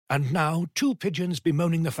And now, two pigeons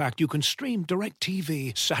bemoaning the fact you can stream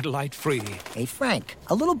DirecTV satellite-free. Hey, Frank,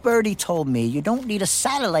 a little birdie told me you don't need a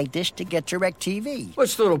satellite dish to get DirecTV.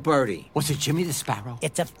 What's little birdie? Was it Jimmy the Sparrow?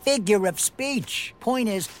 It's a figure of speech. Point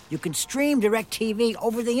is, you can stream DirecTV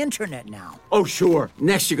over the internet now. Oh, sure.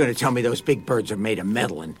 Next you're going to tell me those big birds are made of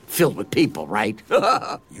metal and filled with people, right?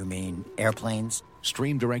 You mean airplanes?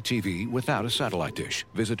 Stream DirecTV without a satellite dish.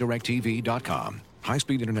 Visit DirecTV.com.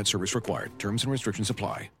 High-speed internet service required. Terms and restrictions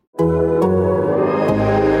apply.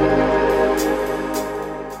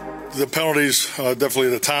 The penalties, definitely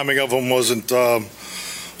the timing of them wasn't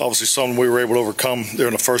obviously something we were able to overcome there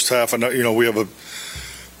in the first half. And, we have a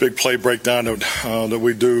big play breakdown that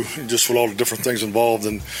we do just with all the different things involved.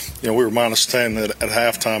 And, we were minus 10 at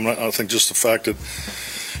halftime. And I think just the fact that,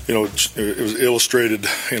 it was illustrated,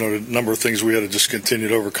 the number of things we had to just continue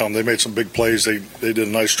to overcome. They made some big plays. They did a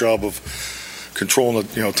nice job of controlling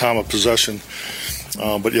the, time of possession.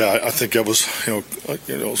 But yeah, I think that was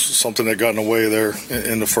something that got in the way there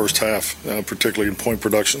in the first half, particularly in point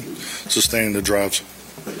production, sustaining the drives.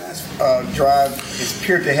 The last drive, it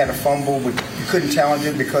appeared they had a fumble, but you couldn't challenge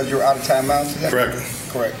it because you were out of timeouts. Is that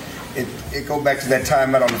correct? It go back to that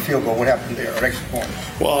timeout on the field goal. What happened there? Or extra point?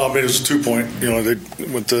 Well, it was a 2-point. They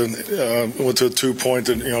went to a 2-point,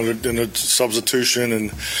 and in a substitution, and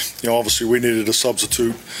obviously we needed a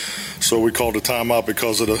substitute, so we called a timeout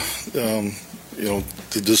because of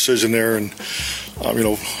the decision there, and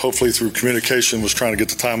hopefully through communication was trying to get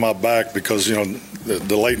the timeout back because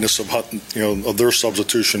the lateness of their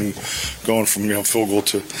substitution going from field goal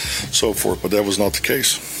to so forth, but that was not the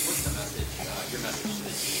case.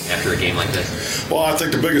 After a game like this? Well, I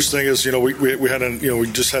think the biggest thing is,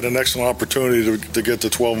 we just had an excellent opportunity to get to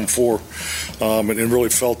 12-4, and really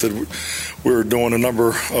felt that we were doing a number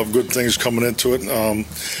of good things coming into it.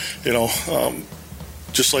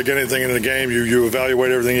 Just like anything in the game, you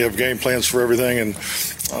evaluate everything. You have game plans for everything, and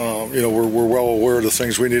we're well aware of the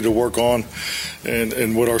things we need to work on,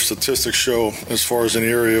 and what our statistics show as far as in the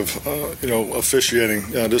area of officiating.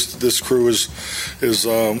 This crew is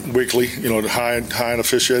weekly, high in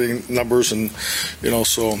officiating numbers, and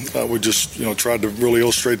so we just tried to really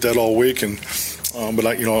illustrate that all week. And but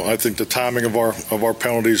I think the timing of our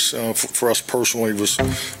penalties for us personally was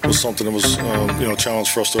something that was a challenge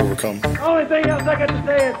for us to overcome. The only thing else I got to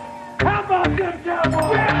say is, how about them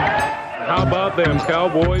Cowboys? How about them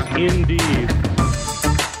Cowboys, indeed.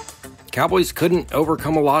 Cowboys couldn't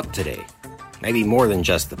overcome a lot today. Maybe more than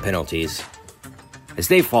just the penalties, as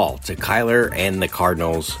they fall to Kyler and the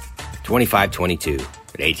Cardinals 25-22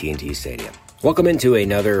 at AT&T Stadium. Welcome into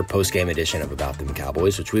another post-game edition of About Them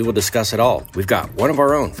Cowboys, which we will discuss it all. We've got one of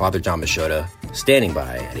our own, Father John Machota, standing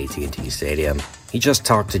by at AT&T Stadium. He just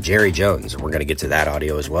talked to Jerry Jones, and we're going to get to that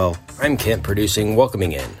audio as well. I'm Kent producing,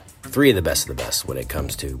 welcoming in three of the best when it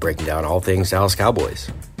comes to breaking down all things Dallas Cowboys.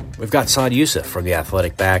 We've got Saad Yousuf from The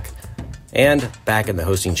Athletic back, and back in the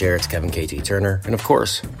hosting chair, it's Kevin KT Turner, and of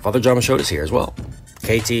course, Father John Machota's here as well.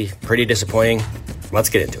 KT, pretty disappointing. Let's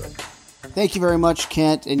get into it. Thank you very much,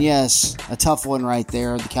 Kent. And yes, a tough one right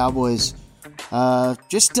there. The Cowboys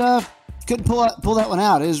just couldn't pull that one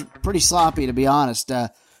out. It was pretty sloppy, to be honest.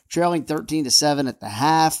 Trailing 13-7 at the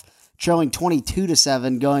half, trailing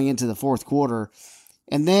 22-7 going into the fourth quarter,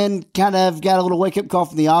 and then kind of got a little wake-up call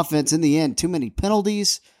from the offense in the end. Too many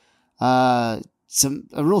penalties, a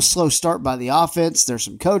real slow start by the offense. There's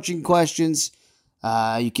some coaching questions.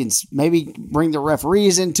 You can maybe bring the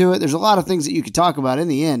referees into it. There's a lot of things that you could talk about in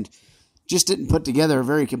the end. Just didn't put together a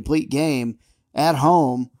very complete game at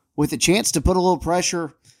home with a chance to put a little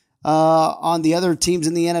pressure on the other teams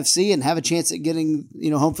in the NFC and have a chance at getting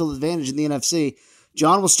home field advantage in the NFC.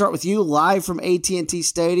 John, we'll start with you live from AT&T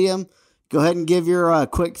Stadium. Go ahead and give your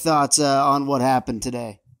quick thoughts on what happened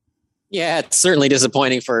today. Yeah, it's certainly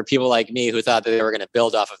disappointing for people like me who thought that they were going to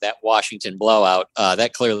build off of that Washington blowout.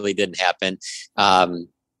 That clearly didn't happen.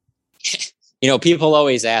 People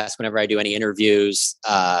always ask whenever I do any interviews,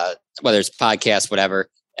 whether it's podcasts, whatever,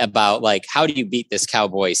 about like, how do you beat this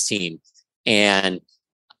Cowboys team? And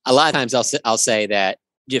a lot of times I'll say that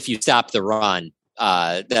if you stop the run,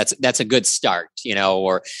 that's a good start,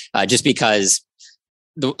 or just because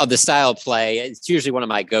of the style of play. It's usually one of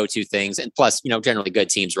my go-to things. And plus, generally good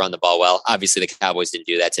teams run the ball well. Obviously the Cowboys didn't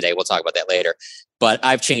do that today. We'll talk about that later, but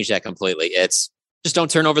I've changed that completely. It's just don't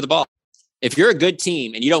turn over the ball. If you're a good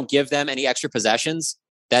team and you don't give them any extra possessions,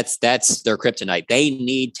 that's their kryptonite. They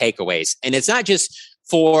need takeaways. And it's not just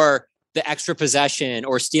for the extra possession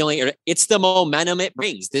or stealing. It's the momentum it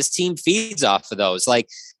brings. This team feeds off of those. Like,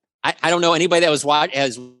 I don't know anybody that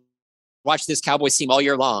has watched this Cowboys team all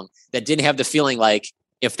year long that didn't have the feeling like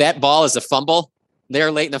if that ball is a fumble,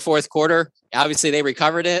 there late in the fourth quarter. Obviously, they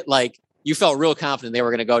recovered it. Like, you felt real confident they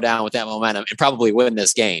were going to go down with that momentum and probably win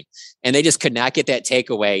this game. And they just could not get that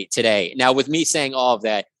takeaway today. Now, with me saying all of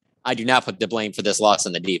that, I do not put the blame for this loss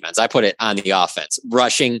on the defense. I put it on the offense.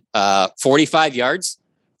 Rushing 45 yards,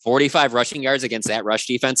 45 rushing yards against that rush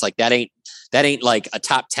defense. Like, that ain't like a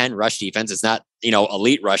top 10 rush defense. It's not,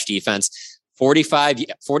 elite rush defense. 45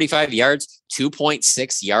 yards,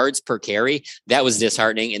 2.6 yards per carry. That was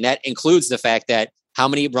disheartening. And that includes the fact that how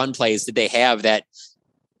many run plays did they have that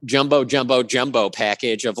jumbo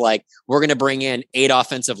package of like, we're going to bring in 8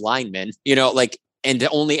 offensive linemen, and to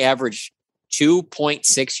only average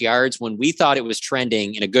 2.6 yards when we thought it was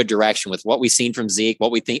trending in a good direction with what we've seen from Zeke,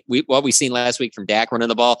 what we seen last week from Dak running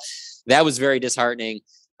the ball. That was very disheartening.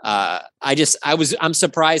 I'm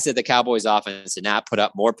surprised that the Cowboys offense did not put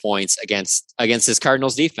up more points against this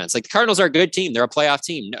Cardinals defense. Like, the Cardinals are a good team. They're a playoff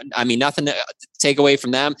team. I mean, nothing to take away from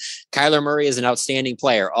them. Kyler Murray is an outstanding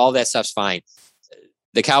player. All that stuff's fine.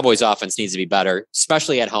 The Cowboys offense needs to be better,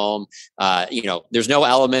 especially at home. There's no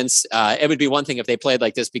elements. It would be one thing if they played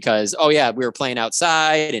like this because, we were playing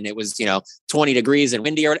outside and it was, 20 degrees and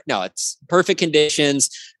windy. No, it's perfect conditions.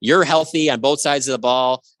 You're healthy on both sides of the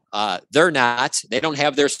ball. They're not. They don't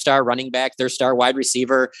have their star running back, their star wide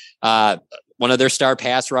receiver, one of their star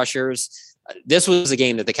pass rushers. This was a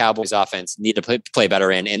game that the Cowboys offense needed to play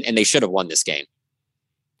better in, and they should have won this game.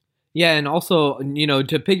 Yeah, and also, to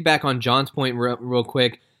piggyback on John's point real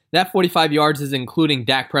quick, that 45 yards is including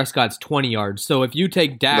Dak Prescott's 20 yards. So if you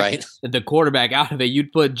take Dak, the quarterback, out of it,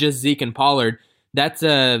 you'd put just Zeke and Pollard. That's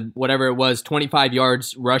whatever it was, 25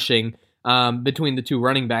 yards rushing between the two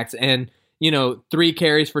running backs. And, 3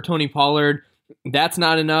 carries for Tony Pollard, that's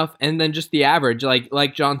not enough. And then just the average,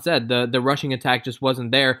 like John said, the rushing attack just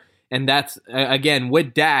wasn't there. And that's, again,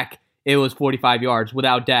 with Dak, it was 45 yards.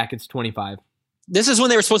 Without Dak, it's 25. This is when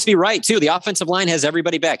they were supposed to be right too. The offensive line has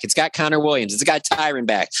everybody back. It's got Connor Williams. It's got Tyron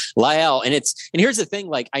back, Lyle. And here's the thing.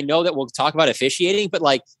 Like, I know that we'll talk about officiating, but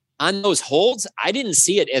like on those holds, I didn't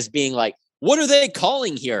see it as being like, what are they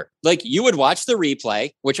calling here? Like, you would watch the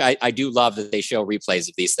replay, which I do love that they show replays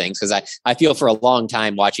of these things. Cause I feel for a long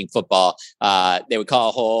time watching football, they would call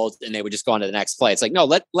a hold and they would just go on to the next play. It's like, no,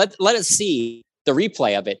 let us see the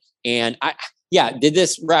replay of it. And did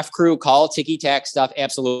this ref crew call ticky-tack stuff?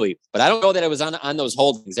 Absolutely. But I don't know that it was on those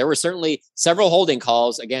holdings. There were certainly several holding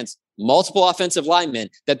calls against multiple offensive linemen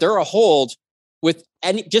that they're a hold with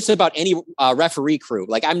just about any referee crew.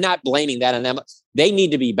 Like, I'm not blaming that on them. They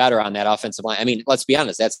need to be better on that offensive line. I mean, let's be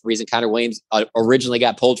honest. That's the reason Connor Williams originally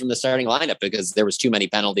got pulled from the starting lineup, because there was too many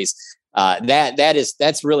penalties.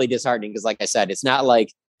 That's really disheartening because, like I said, it's not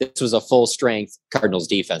like this was a full strength Cardinals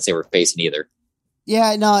defense they were facing either.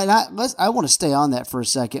 Yeah, no, and I want to stay on that for a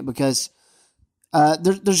second because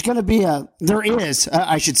there's going to be there is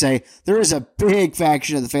a big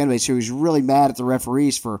faction of the fan base who is really mad at the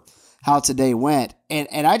referees for how today went.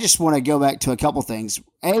 And I just want to go back to a couple things.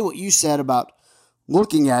 What you said about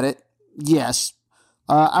looking at it, yes.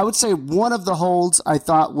 I would say one of the holds I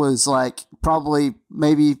thought was like probably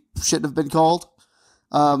maybe shouldn't have been called.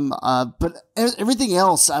 But everything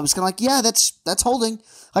else, I was kind of like, yeah, that's holding.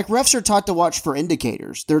 Like, refs are taught to watch for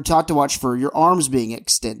indicators. They're taught to watch for your arms being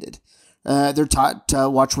extended. They're taught to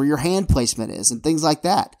watch where your hand placement is and things like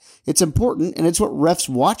that. It's important, and it's what refs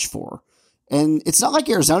watch for. And it's not like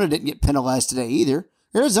Arizona didn't get penalized today either.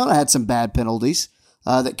 Arizona had some bad penalties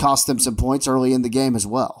that cost them some points early in the game as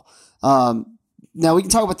well. Now, we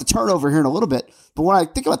can talk about the turnover here in a little bit, but when I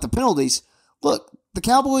think about the penalties, look, the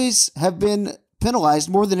Cowboys have been penalized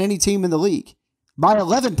more than any team in the league by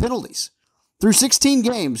 11 penalties. Through 16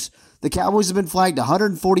 games, the Cowboys have been flagged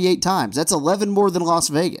 148 times. That's 11 more than Las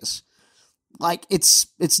Vegas. Like, it's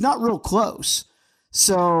not real close.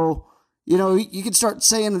 So, you can start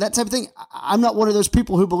saying that type of thing. I'm not one of those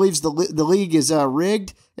people who believes the league is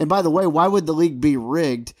rigged. And by the way, why would the league be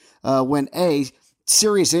rigged when A,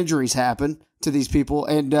 serious injuries happen to these people,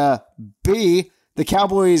 and B, the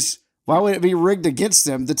Cowboys, why would it be rigged against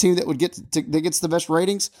them, the team that gets the best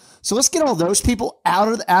ratings? So let's get all those people out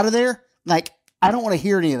of there. Like, I don't want to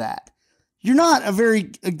hear any of that. You're not a very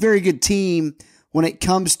good team when it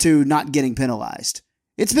comes to not getting penalized.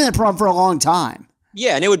 It's been a problem for a long time.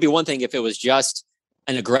 Yeah, and it would be one thing if it was just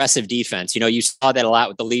an aggressive defense. You saw that a lot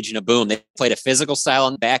with the Legion of Boom. They played a physical style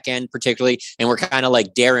on the back end particularly, and we're kind of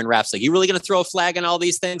like daring refs. Like, you really going to throw a flag on all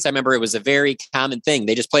these things? I remember it was a very common thing.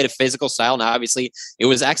 They just played a physical style, and obviously it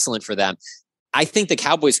was excellent for them. I think the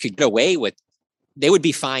Cowboys could get away with, they would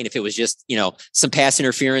be fine if it was just, some pass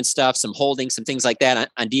interference stuff, some holding, some things like that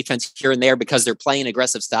on defense here and there because they're playing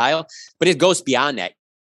aggressive style. But it goes beyond that.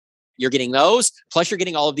 You're getting those, plus you're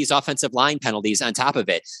getting all of these offensive line penalties on top of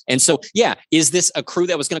it. And so, yeah, is this a crew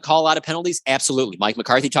that was going to call a lot of penalties? Absolutely. Mike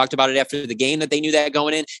McCarthy talked about it after the game that they knew that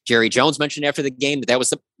going in. Jerry Jones mentioned after the game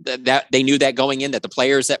that they knew that going in, that the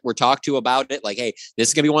players that were talked to about it, like, hey, this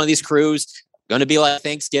is going to be one of these crews. Going to be like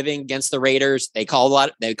Thanksgiving against the Raiders. They called a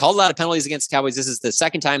lot of penalties against the Cowboys. This is the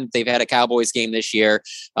second time they've had a Cowboys game this year.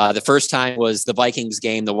 The first time was the Vikings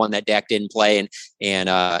game, the one that Dak didn't play,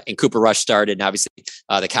 and Cooper Rush started. And obviously,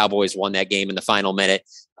 the Cowboys won that game in the final minute.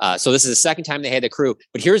 So this is the second time they had the crew.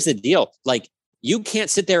 But here's the deal: like, you can't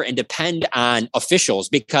sit there and depend on officials,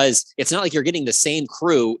 because it's not like you're getting the same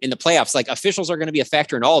crew in the playoffs. Like, officials are going to be a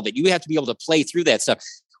factor in all of it. You have to be able to play through that stuff.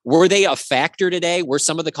 Were they a factor today? Were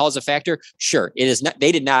some of the calls a factor? Sure. It is not.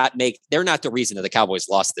 They're not the reason that the Cowboys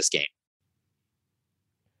lost this game.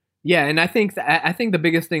 Yeah, and I think the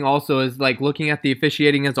biggest thing also is like looking at the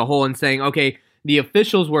officiating as a whole and saying, okay, the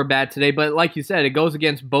officials were bad today, but like you said, it goes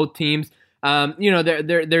against both teams.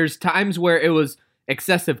 There's times where it was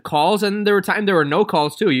excessive calls, and there were no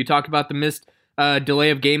calls too. You talked about the missed delay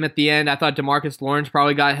of game at the end. I thought DeMarcus Lawrence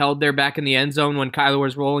probably got held there back in the end zone when Kyler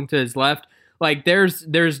was rolling to his left. Like, there's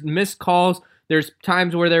missed calls. There's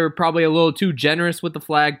times where they were probably a little too generous with the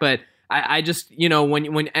flag, but I just,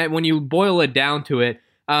 when you boil it down to it,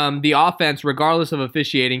 the offense, regardless of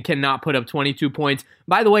officiating, cannot put up 22 points.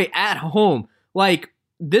 By the way, at home, like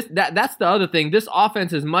that's the other thing. This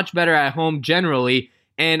offense is much better at home generally,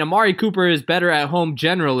 and Amari Cooper is better at home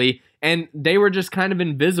generally, and they were just kind of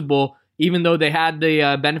invisible, even though they had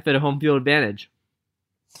the benefit of home field advantage.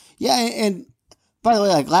 Yeah, and by the way,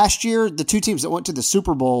 like last year, the two teams that went to the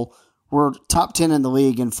Super Bowl were top 10 in the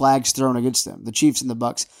league in flags thrown against them, the Chiefs and the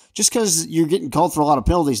Bucs. Just because you're getting called for a lot of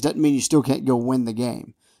penalties doesn't mean you still can't go win the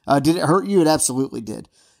game. Did it hurt you? It absolutely did.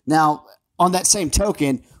 Now, on that same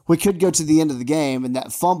token, we could go to the end of the game and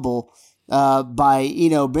that fumble by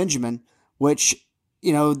Eno Benjamin, which,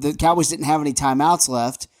 the Cowboys didn't have any timeouts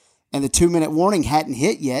left, and the 2-minute warning hadn't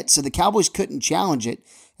hit yet, so the Cowboys couldn't challenge it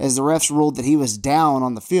as the refs ruled that he was down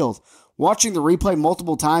on the field. Watching the replay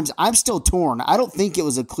multiple times, I'm still torn. I don't think it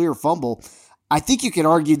was a clear fumble. I think you could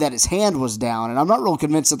argue that his hand was down, and I'm not real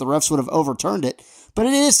convinced that the refs would have overturned it. But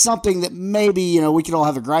it is something that maybe, we could all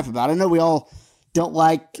have a gripe about. I know we all don't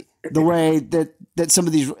like the way that some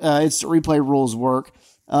of these instant replay rules work.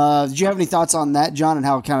 Did you have any thoughts on that, John, and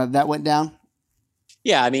how kind of that went down?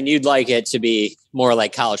 Yeah, I mean, you'd like it to be more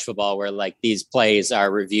like college football, where like these plays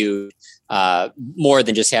are reviewed more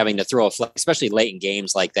than just having to throw a flag, especially late in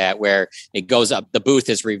games like that, where it goes up. The booth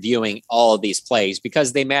is reviewing all of these plays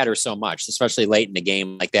because they matter so much, especially late in the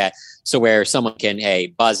game like that. So where someone can,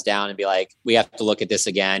 buzz down and be like, we have to look at this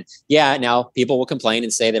again. Yeah. Now people will complain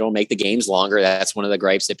and say they don't make the games longer. That's one of the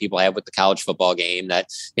gripes that people have with the college football game, that,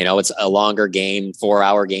 it's a longer game,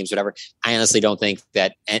 4-hour games, whatever. I honestly don't think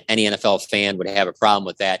that any NFL fan would have a problem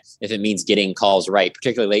with that if it means getting calls right,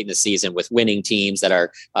 particularly late in the season with winning teams that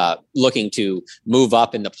are looking to move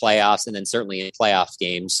up in the playoffs and then certainly in playoff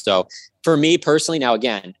games. So for me personally, now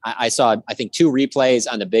again, I saw, I think 2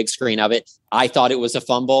 replays on the big screen of it. I thought it was a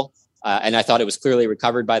fumble and I thought it was clearly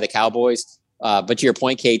recovered by the Cowboys. But to your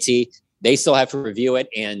point, KT, they still have to review it.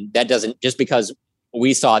 And that doesn't, just because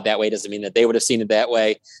we saw it that way doesn't mean that they would have seen it that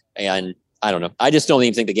way. And I don't know. I just don't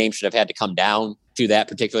even think the game should have had to come down to that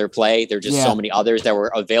particular play. There are just so many others that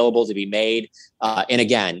were available to be made. And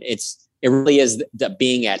again, it really is the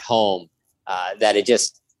being at home that it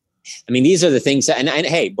just, I mean, these are the things that, and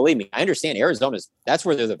hey, believe me, I understand that's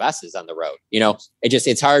where they're the best is on the road.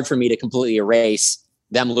 It's hard for me to completely erase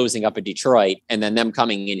them losing up at Detroit and then them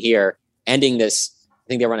coming in here, ending this. I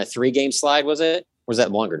think they were on a 3-game slide. Was it? Or was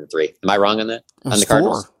that longer than 3? Am I wrong on that? On the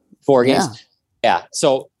Cardinals? 4 games. Yeah.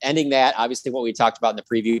 So ending that, obviously what we talked about in the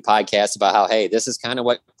preview podcast about how, hey, this is kind of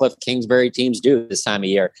what Cliff Kingsbury teams do this time of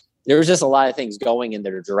year. There was just a lot of things going in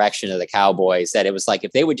the direction of the Cowboys that it was like,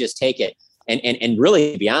 if they would just take it and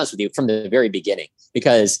really, to be honest with you, from the very beginning,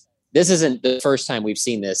 because this isn't the first time we've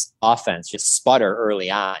seen this offense just sputter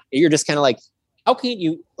early on. You're just kind of like, how can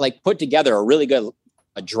you put together a really good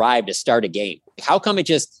drive to start a game? How come it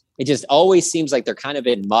just always seems like they're kind of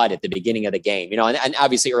in mud at the beginning of the game, and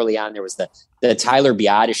obviously early on there was the Tyler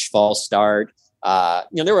Biadasz false start.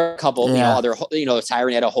 There were a couple, other,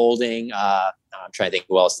 Tyron had a holding. I'm trying to think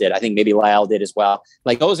who else did. I think maybe Lyle did as well.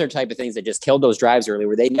 Like those are type of things that just killed those drives early,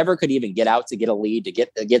 where they never could even get out to get a lead, to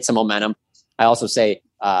get some momentum. I also say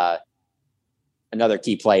another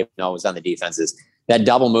key play was on the defenses. That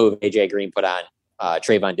double move AJ Green put on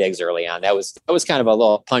Trayvon Diggs early on. That was kind of a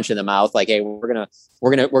little punch in the mouth. Like, hey, we're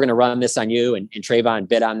gonna run this on you, and Trayvon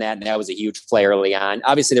bit on that, and that was a huge play early on.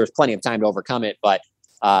 Obviously, there was plenty of time to overcome it, but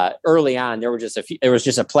early on there was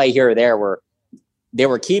just a play here or there where they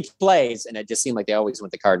were key plays, and it just seemed like they always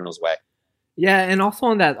went the Cardinals' way. Yeah, and also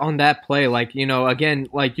on that play, like, you know, again,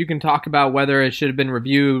 like you can talk about whether it should have been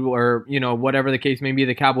reviewed or, you know, whatever the case may be.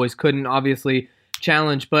 The Cowboys couldn't obviously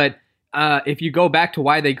challenge, but if you go back to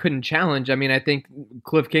why they couldn't challenge, I mean, I think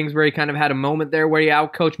Cliff Kingsbury kind of had a moment there where he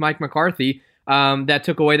outcoached Mike McCarthy that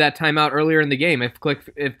took away that timeout earlier in the game.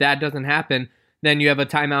 If that doesn't happen, then you have a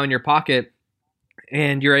timeout in your pocket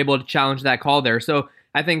and you're able to challenge that call there. So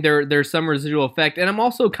I think there's some residual effect, and I'm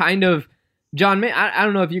also kind of, John, I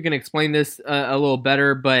don't know if you can explain this a little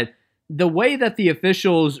better, but the way that the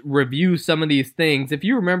officials review some of these things, if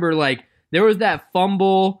you remember, like, there was that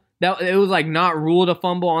fumble, that it was, like, not ruled a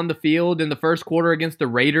fumble on the field in the first quarter against the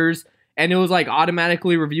Raiders, and it was, like,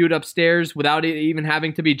 automatically reviewed upstairs without it even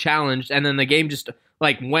having to be challenged, and then the game just,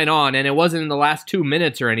 like, went on, and it wasn't in the last 2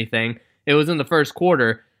 minutes or anything. It was in the first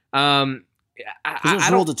quarter. It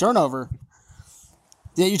was ruled a turnover.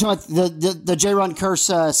 Yeah, you're talking about the J-Ron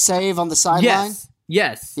Curse save on the sideline?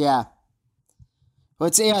 Yes. Yeah.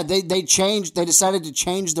 But they decided to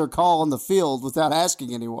change their call on the field without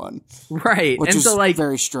asking anyone. Right. Which is so, like,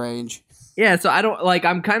 very strange. Yeah, so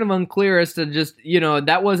I'm kind of unclear as to just, you know,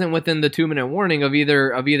 that wasn't within the 2-minute warning of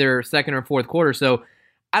either second or fourth quarter. So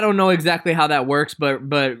I don't know exactly how that works, but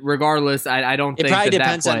regardless, I don't think it probably that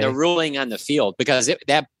depends on the ruling on the field, because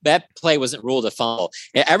that play wasn't ruled a fumble.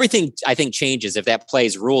 Everything, I think, changes if that play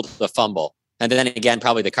is ruled a fumble, and then again,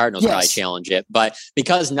 probably the Cardinals probably challenge it. But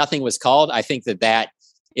because nothing was called, I think that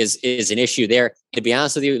is an issue there. To be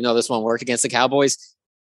honest with you, this won't work against the Cowboys.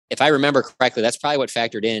 If I remember correctly, that's probably what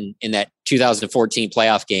factored in that 2014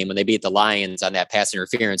 playoff game when they beat the Lions on that pass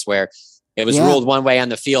interference, where it was ruled one way on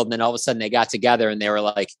the field, and then all of a sudden they got together and they were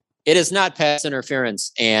like, it is not pass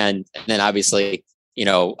interference. And then obviously,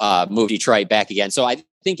 moved Detroit back again. So I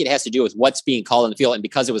think it has to do with what's being called in the field. And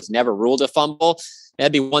because it was never ruled a fumble,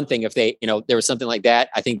 that'd be one thing if they, there was something like that.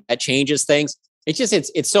 I think that changes things. It's just,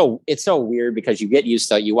 it's so weird because you get used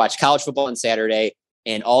to, you watch college football on Saturday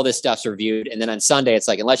and all this stuff's reviewed. And then on Sunday, it's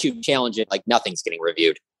like, unless you challenge it, like nothing's getting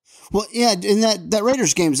reviewed. Well, yeah, and that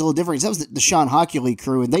Raiders game is a little different. That was the Sean Hockley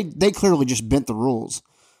crew, and they clearly just bent the rules.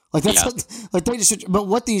 Like that's but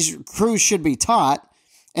what these crews should be taught,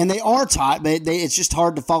 and they are taught, but it's just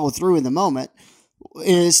hard to follow through in the moment,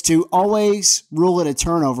 is to always rule it a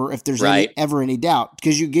turnover if there's ever any doubt,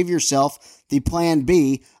 because you give yourself the plan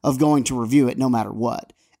B of going to review it no matter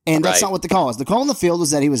what. And that's not what the call is. The call on the field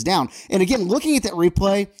was that he was down. And again, looking at that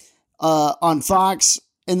replay on Fox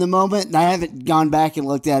in the moment, and I haven't gone back and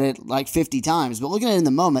looked at it like 50 times, but looking at it in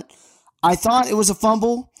the moment, I thought it was a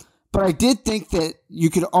fumble, but I did think that you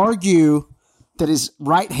could argue that his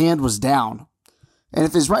right hand was down. And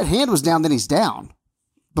if his right hand was down, then he's down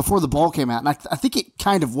before the ball came out. And I think it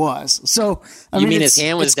kind of was. So you mean his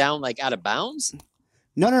hand was down like out of bounds?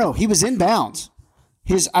 No. He was in bounds.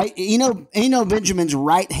 Eno Benjamin's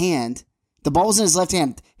right hand, the ball was in his left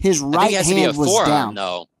hand. His right hand was forearm, down.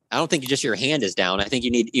 No, I don't think just your hand is down. I think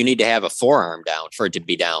you need to have a forearm down for it to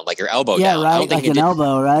be down, like your elbow down. Yeah, right, like an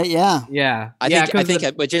elbow, right? Yeah. Yeah. I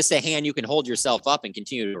think with just a hand, you can hold yourself up and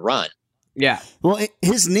continue to run. Yeah. Well,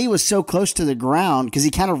 his knee was so close to the ground because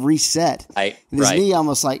he kind of reset. His knee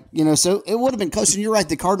almost like, so it would have been close. And you're right,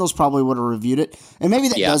 the Cardinals probably would have reviewed it. And maybe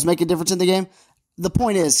that does make a difference in the game. The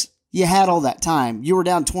point is, you had all that time. You were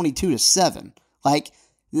down 22-7. Like,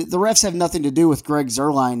 the refs have nothing to do with Greg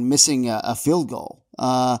Zuerlein missing a field goal.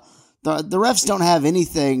 The refs don't have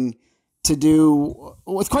anything to do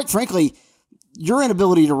with, quite frankly, your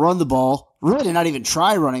inability to run the ball, really to not even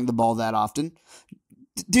try running the ball that often.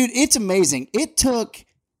 Dude, it's amazing. It took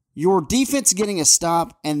your defense getting a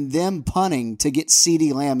stop and them punting to get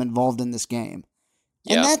CeeDee Lamb involved in this game.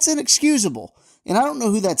 And that's inexcusable. And I don't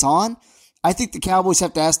know who that's on. I think the Cowboys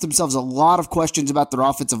have to ask themselves a lot of questions about their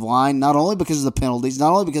offensive line, not only because of the penalties,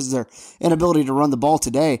 not only because of their inability to run the ball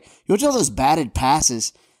today. You watch all those batted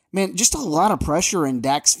passes. Man, just a lot of pressure in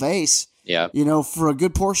Dak's face. Yeah. For a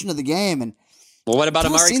good portion of the game. And well, what about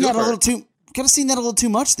Amari Cooper? Kind of seen that a little too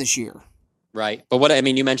much this year. Right. But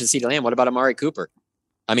you mentioned CeeDee Lamb. What about Amari Cooper?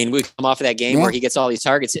 I mean, we come off of that game where he gets all these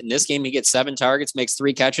targets. In this game, he gets 7 targets, makes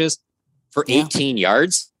 3 catches for 18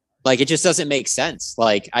 yards. Like, it just doesn't make sense.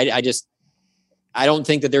 Like, I don't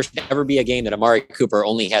think that there should ever be a game that Amari Cooper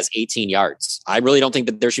only has 18 yards. I really don't think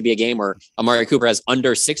that there should be a game where Amari Cooper has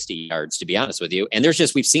under 60 yards, to be honest with you. And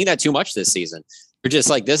we've seen that too much this season. We're just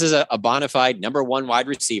like, this is a bona fide number 1 wide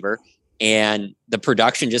receiver, and the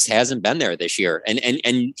production just hasn't been there this year. And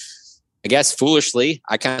I guess foolishly,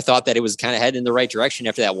 I kind of thought that it was kind of heading in the right direction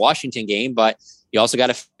after that Washington game, but you also got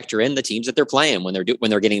to factor in the teams that they're playing when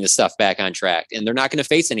they're getting the stuff back on track. And they're not going to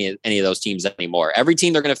face any of those teams anymore. Every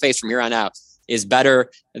team they're going to face from here on out is better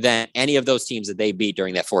than any of those teams that they beat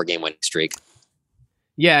during that 4-game winning streak.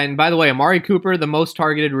 Yeah, and by the way, Amari Cooper, the most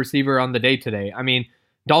targeted receiver on the day today. I mean,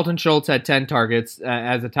 Dalton Schultz had 10 targets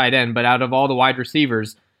as a tight end, but out of all the wide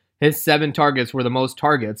receivers, his 7 targets were the most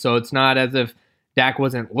targets. So it's not as if Dak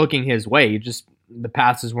wasn't looking his way, just the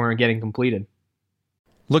passes weren't getting completed.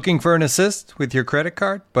 Looking for an assist with your credit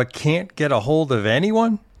card, but can't get a hold of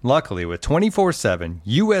anyone? Luckily, with 24/7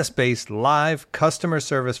 U.S.-based live customer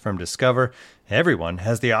service from Discover, everyone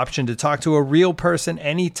has the option to talk to a real person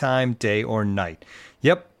anytime, day or night.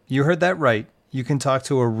 Yep, you heard that right. You can talk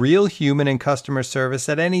to a real human in customer service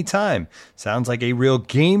at any time. Sounds like a real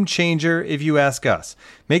game changer if you ask us.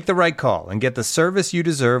 Make the right call and get the service you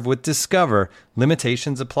deserve with Discover.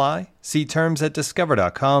 Limitations apply. See terms at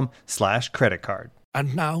discover.com/creditcard.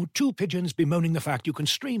 And now, 2 pigeons bemoaning the fact you can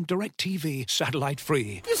stream DirecTV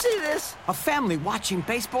satellite-free. You see this? A family watching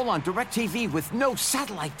baseball on DirecTV with no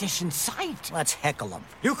satellite dish in sight. Let's heckle them.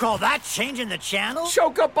 You call that changing the channel?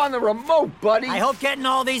 Choke up on the remote, buddy. I hope getting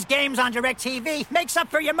all these games on DirecTV makes up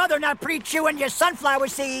for your mother not pre-chewing your sunflower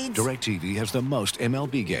seeds. DirecTV has the most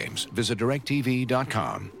MLB games. Visit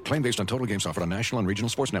DirecTV.com. Claim based on total games offered on national and regional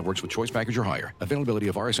sports networks with choice package or higher. Availability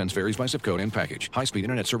of RSNs varies by zip code and package. High-speed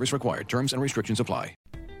internet service required. Terms and restrictions apply.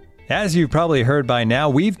 As you've probably heard by now,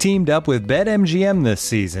 we've teamed up with BetMGM this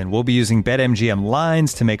season. We'll be using BetMGM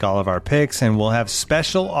lines to make all of our picks, and we'll have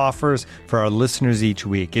special offers for our listeners each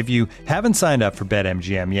week. If you haven't signed up for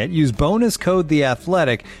BetMGM yet, use bonus code The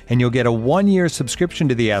Athletic, and you'll get a 1-year subscription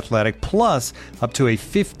to The Athletic, plus up to a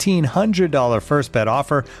 $1,500 first bet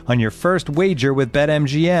offer on your first wager with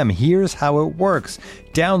BetMGM. Here's how it works.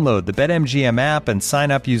 Download the BetMGM app and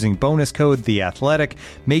sign up using bonus code The Athletic.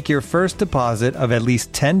 Make your first deposit of at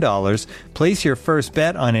least $10. Place your first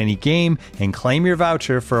bet on any game and claim your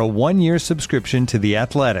voucher for a 1-year subscription to The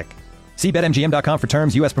Athletic. See BetMGM.com for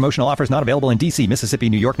terms. U.S. promotional offers not available in D.C., Mississippi,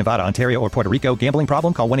 New York, Nevada, Ontario, or Puerto Rico. Gambling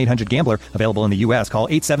problem? Call 1-800-GAMBLER. Available in the U.S. Call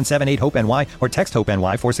 877-8-HOPE-NY or text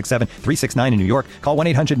HOPE-NY 467-369 in New York. Call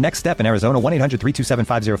 1-800-NEXT-STEP in Arizona.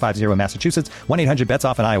 1-800-327-5050 in Massachusetts.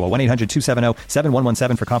 1-800-BETS-OFF in Iowa.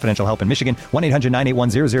 1-800-270-7117 for confidential help in Michigan.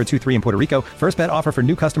 1-800-981-0023 in Puerto Rico. First bet offer for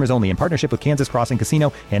new customers only in partnership with Kansas Crossing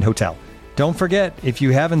Casino and Hotel. Don't forget, if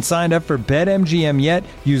you haven't signed up for BetMGM yet,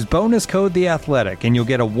 use bonus code The Athletic, and you'll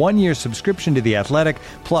get a 1-year subscription to The Athletic,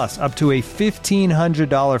 plus up to a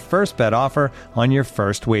 $1,500 first bet offer on your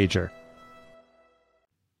first wager.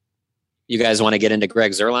 You guys want to get into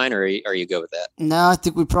Greg Zuerlein, or are you good with that? No, I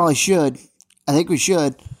think we probably should. I mean,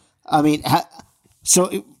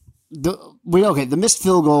 the missed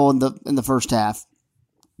field goal in the first half.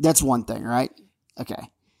 That's one thing, right? Okay.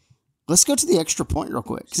 Let's go to the extra point real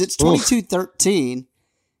quick, because it's 22-13.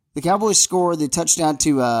 The Cowboys scored the touchdown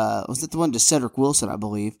to, was it the one to Cedric Wilson, I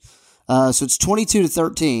believe. So it's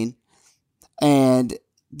 22-13, and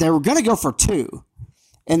they were going to go for 2,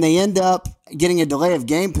 and they end up getting a delay of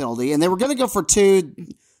game penalty, and they were going to go for 2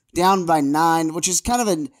 down by 9, which is kind of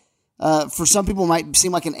for some people might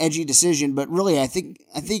seem like an edgy decision, but really I think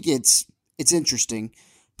it's interesting,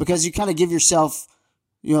 because you kind of give yourself,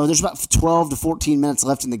 there's about 12 to 14 minutes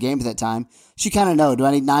left in the game at that time. So you kind of know, do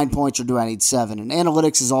I need 9 points or do I need 7? And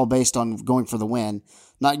analytics is all based on going for the win,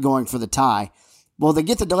 not going for the tie. Well, they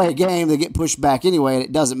get the delay of game, they get pushed back anyway, and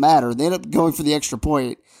it doesn't matter. They end up going for the extra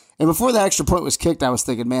point. And before that extra point was kicked, I was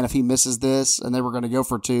thinking, man, if he misses this and they were going to go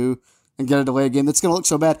for 2 and get a delay of game, that's going to look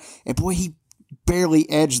so bad. And boy, he barely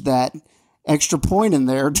edged that extra point in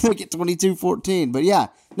there to make it 22-14. But yeah,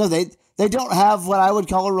 no, they don't have what I would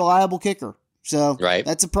call a reliable kicker. So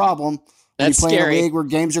that's a problem. That's when you play scary. in a league where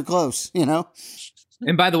games are close,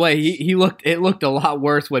 And by the way, it looked a lot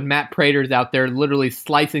worse when Matt Prater's out there literally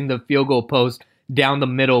slicing the field goal post down the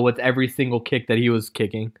middle with every single kick that he was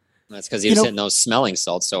kicking. That's because he was hitting those smelling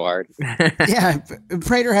salts so hard. Yeah,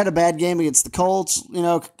 Prater had a bad game against the Colts,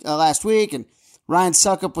 last week, and Ryan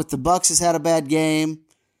Suckup with the Bucs has had a bad game.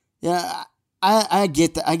 Yeah, I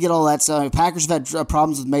get that. I get all that stuff. Packers have had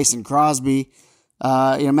problems with Mason Crosby.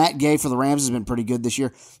 Matt Gay for the Rams has been pretty good this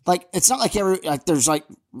year. Like, it's not like there's like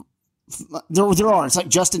there are. It's like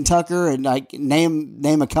Justin Tucker and like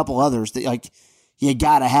name a couple others that like you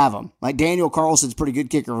gotta have them. Like Daniel Carlson's pretty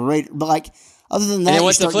good kicker, but like other than that, and then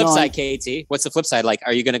what's the flip side, KT? What's the flip side? Like,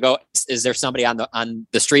 are you going to go? Is there somebody on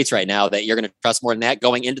the streets right now that you're going to trust more than that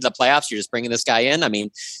going into the playoffs? You're just bringing this guy in. I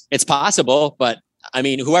mean, it's possible, but I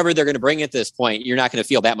mean, whoever they're going to bring at this point, you're not going to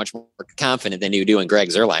feel that much more confident than you do in Greg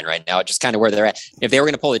Zuerlein right now. It's just kind of where they're at. If they were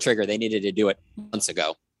going to pull the trigger, they needed to do it months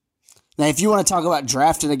ago. Now, if you want to talk about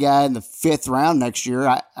drafting a guy in the 5th round next year,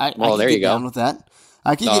 I can get down with that.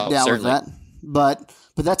 I can get down with that. But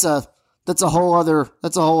that's a that's a whole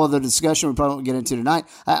other discussion we probably won't get into tonight.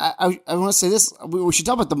 I want to say this. We should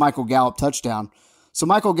talk about the Michael Gallup touchdown. So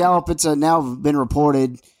Michael Gallup, it's now been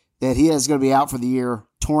reported that he is going to be out for the year,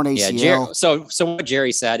 torn ACL. Yeah, so what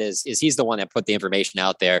Jerry said is he's the one that put the information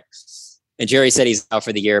out there. And Jerry said he's out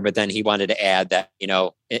for the year, but then he wanted to add that,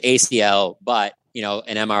 ACL, but,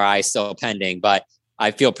 an MRI still pending. But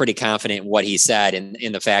I feel pretty confident in what he said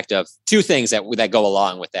in the fact of two things that go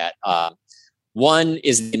along with that. One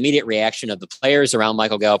is the immediate reaction of the players around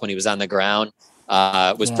Michael Gallup when he was on the ground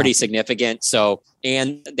was pretty significant. So,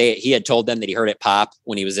 and he had told them that he heard it pop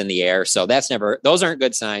when he was in the air. So those aren't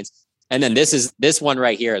good signs. And then this one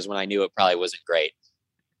right here is when I knew it probably wasn't great.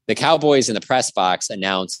 The Cowboys in the press box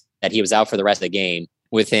announced that he was out for the rest of the game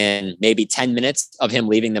within maybe 10 minutes of him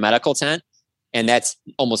leaving the medical tent. And that's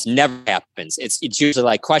almost never happens. It's usually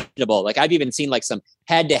like questionable. Like I've even seen like some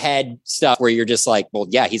head-to-head stuff where you're just like, well,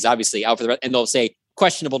 yeah, he's obviously out for the rest, and they'll say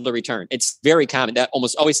questionable to return. It's very common that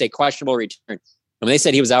almost always say questionable return. And when they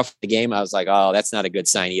said he was out for the game, I was like, oh, that's not a good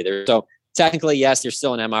sign either. So technically, yes, there's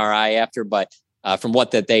still an MRI after, but from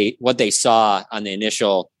what they saw on the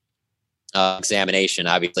initial examination,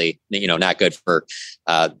 obviously, not good for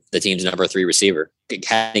the team's number 3 receiver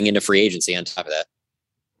heading into free agency on top of that.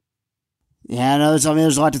 Yeah, there's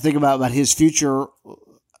a lot to think about his future.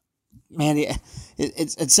 Man,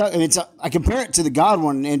 I compare it to the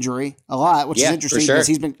Godwin injury a lot, which is interesting because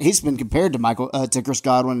he's been compared to Chris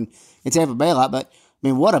Godwin in Tampa Bay a lot. But I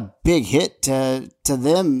mean, what a big hit to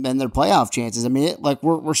them and their playoff chances. I mean,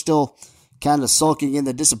 we're still kind of sulking in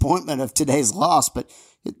the disappointment of today's loss, but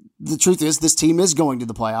the truth is this team is going to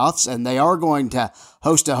the playoffs, and they are going to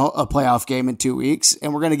host a playoff game in 2 weeks,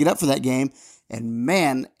 and we're going to get up for that game. And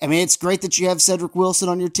man, I mean, it's great that you have Cedric Wilson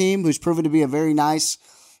on your team, who's proven to be a very nice,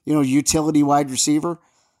 utility wide receiver.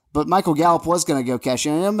 But Michael Gallup was going to go cash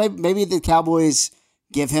in. Maybe the Cowboys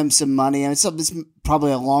give him some money. I mean, it's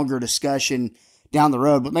probably a longer discussion down the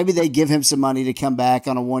road, but maybe they give him some money to come back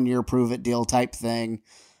on a 1-year prove it deal type thing.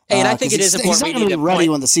 And I think it is important. He's not going to be ready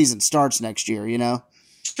when the season starts next year,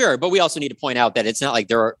 Sure, but we also need to point out that it's not like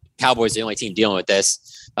Cowboys are the only team dealing with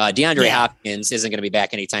this. DeAndre Hopkins isn't going to be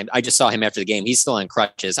back anytime. I just saw him after the game. He's still on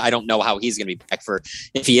crutches. I don't know how he's going to be back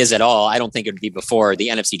if he is at all. I don't think it would be before the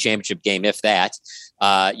NFC Championship game, if that.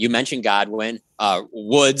 You mentioned Godwin,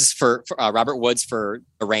 Woods for Robert Woods for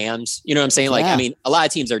the Rams. You know what I'm saying? Like, I mean, a lot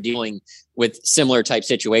of teams are dealing with similar type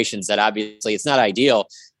situations that obviously it's not ideal.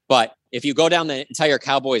 But if you go down the entire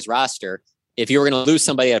Cowboys roster, if you were going to lose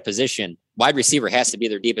somebody at a position, wide receiver has to be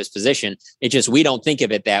their deepest position. It's just we don't think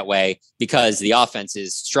of it that way because the offense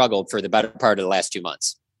has struggled for the better part of the last 2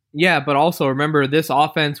 months. Yeah, but also remember this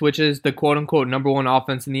offense, which is the quote-unquote number 1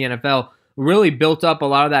 offense in the NFL, really built up a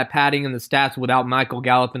lot of that padding in the stats without Michael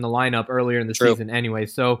Gallup in the lineup earlier in the season anyway.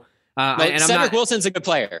 So, Cedric Wilson's a good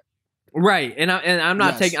player. Right, and I'm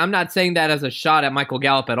not I'm not saying that as a shot at Michael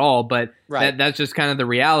Gallup at all, but that's just kind of the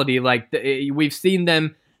reality. Like we've seen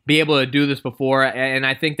them be able to do this before, and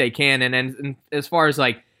I think they can. And as far as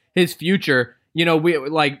like his future, we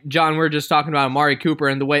like John, we're just talking about Amari Cooper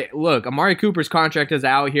and the way. Look, Amari Cooper's contract is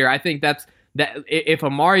out here. I think that if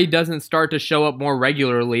Amari doesn't start to show up more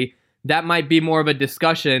regularly, that might be more of a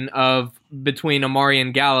discussion of between Amari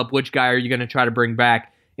and Gallup, which guy are you going to try to bring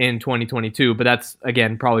back in 2022? But that's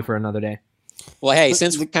again probably for another day. Well, hey,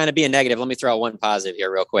 since we're kind of being negative, let me throw out one positive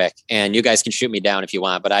here real quick. And you guys can shoot me down if you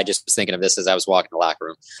want, but I just was thinking of this as I was walking the locker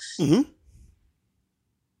room. Mm-hmm.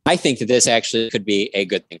 I think that this actually could be a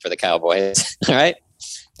good thing for the Cowboys. All right.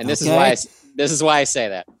 And this is why I say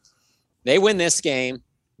that. They win this game.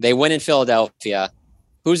 They win in Philadelphia.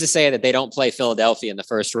 Who's to say that they don't play Philadelphia in the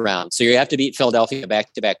first round? So you have to beat Philadelphia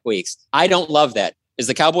back-to-back weeks. I don't love that. Is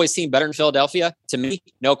the Cowboys team better than Philadelphia? To me,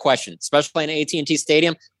 no question. Especially playing at AT&T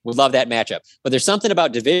Stadium, would love that matchup. But there's something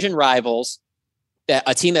about division rivals, that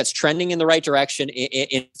a team that's trending in the right direction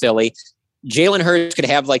in Philly. Jalen Hurts could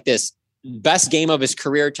have like this best game of his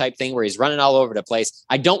career type thing where he's running all over the place.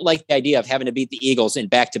 I don't like the idea of having to beat the Eagles in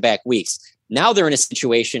back-to-back weeks. Now they're in a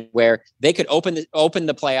situation where they could open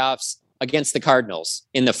the playoffs against the Cardinals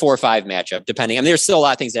in the 4-5 matchup, depending. I mean, there's still a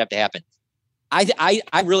lot of things that have to happen.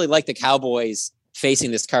 I really like the Cowboys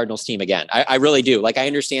facing this Cardinals team again. I really do. Like, I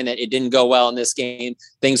understand that it didn't go well in this game.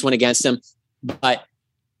 Things went against them. But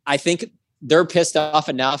I think they're pissed off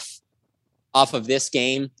enough off of this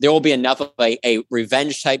game. There will be enough of a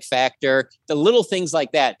revenge type factor. The little things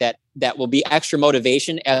like that will be extra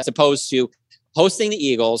motivation as opposed to hosting the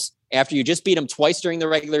Eagles after you just beat them twice during the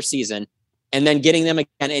regular season and then getting them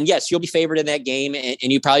again. And yes, you'll be favored in that game and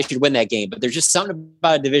you probably should win that game. But there's just something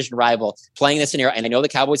about a division rival playing this scenario. And I know the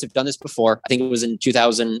Cowboys have done this before. I think it was in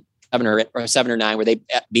 2007 or 7 or 9 where they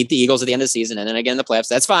beat the Eagles at the end of the season and then again in the playoffs.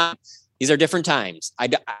 That's fine. These are different times. I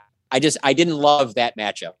didn't love that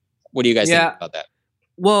matchup. What do you guys think about that?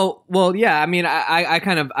 Well, yeah. I mean,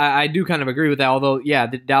 I do kind of agree with that. Although, yeah,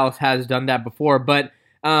 Dallas has done that before. But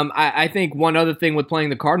I think one other thing with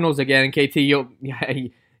playing the Cardinals again, and KT,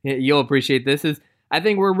 you'll appreciate this, is I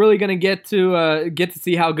think we're really going to get to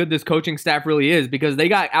see how good this coaching staff really is, because they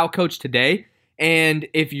got outcoached today. And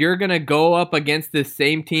if you're going to go up against this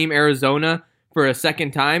same team, Arizona, for a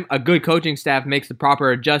second time, a good coaching staff makes the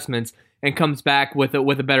proper adjustments and comes back with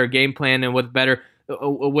a better game plan and with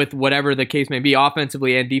whatever the case may be,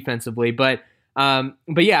 offensively and defensively. But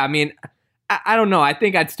yeah, I mean, I don't know. I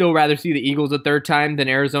think I'd still rather see the Eagles a third time than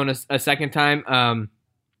Arizona a second time.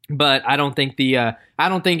 But I don't think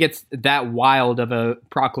it's that wild of a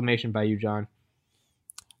proclamation by you, John.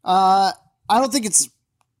 I don't think it's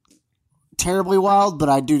terribly wild, but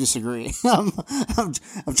I do disagree. I'm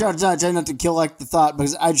trying not to kill the thought,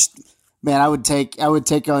 because I would take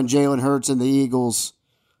on Jalen Hurts and the Eagles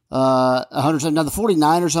 100%. Now the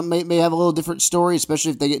 49ers may have a little different story,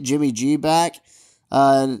 especially if they get Jimmy G back.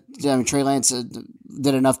 Trey Lance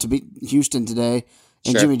did enough to beat Houston today,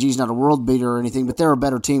 and Jimmy G's not a world beater or anything, but they're a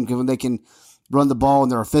better team because when they can run the ball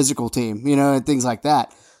and they're a physical team, and things like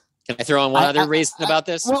that. Can I throw in one other reason about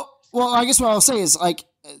this? Well, I guess what I'll say is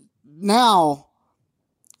now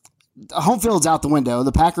home field's out the window.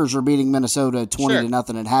 The Packers are beating Minnesota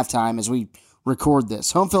 20-0 at halftime as we record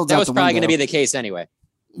this. Home field's out the window. That was probably going to be the case anyway.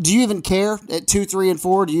 Do you even care at 2, 3, and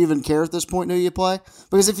 4? Do you even care at this point who you play?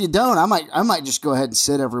 Because if you don't, I might just go ahead and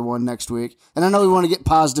sit everyone next week. And I know we want to get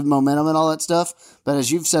positive momentum and all that stuff, but as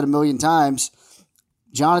you've said a million times,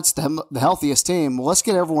 John, it's the healthiest team. Well, let's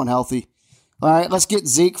get everyone healthy. All right, let's get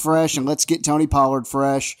Zeke fresh, and let's get Tony Pollard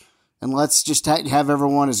fresh, and let's just have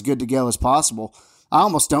everyone as good to go as possible. I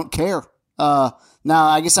almost don't care. Now,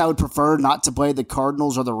 I guess I would prefer not to play the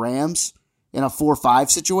Cardinals or the Rams in a 4-5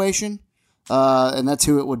 situation. And that's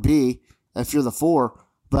who it would be if you're the 4.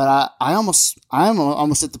 But I'm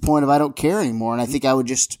almost at the point of I don't care anymore, and I think I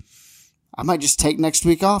might just take next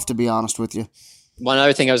week off, to be honest with you. One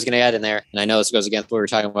other thing I was going to add in there, and I know this goes against what we were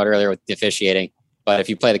talking about earlier with the officiating, but if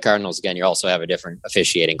you play the Cardinals again, you also have a different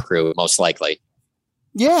officiating crew, most likely.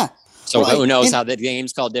 Yeah. So who knows how the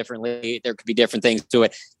game's called differently? There could be different things to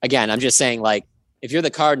it. Again, I'm just saying, if you're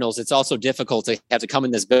the Cardinals, it's also difficult to have to come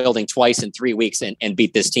in this building twice in 3 weeks and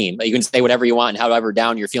beat this team. You can say whatever you want and however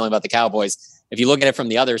down you're feeling about the Cowboys. If you look at it from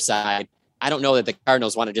the other side, I don't know that the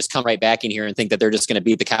Cardinals want to just come right back in here and think that they're just going to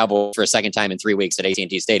beat the Cowboys for a second time in 3 weeks at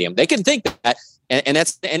AT&T Stadium. They can think that, and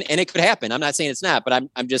it could happen. I'm not saying it's not, but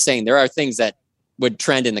I'm just saying there are things that would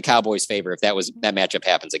trend in the Cowboys' favor if that matchup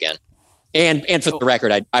happens again. And for the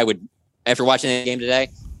record, I would, after watching the game today,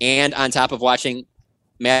 and on top of watching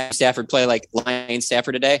Matt Stafford play like Lion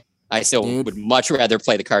Stafford today, I still would much rather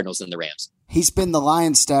play the Cardinals than the Rams. He's been the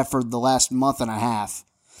Lion Stafford the last month and a half.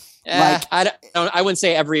 I wouldn't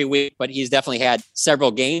say every week, but he's definitely had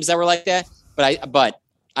several games that were like that. But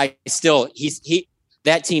I still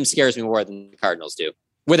that team scares me more than the Cardinals do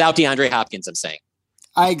without DeAndre Hopkins. I'm saying.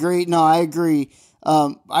 I agree. No, I agree.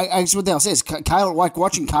 I guess what they'll say is Kyler.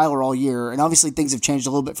 Watching Kyler all year, and obviously things have changed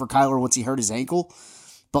a little bit for Kyler once he hurt his ankle.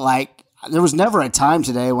 But there was never a time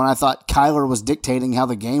today when I thought Kyler was dictating how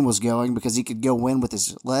the game was going because he could go win with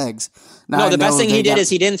his legs. Now, the best thing he did is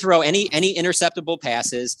he didn't throw any interceptable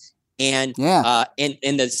passes, and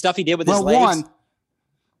and the stuff he did with his legs.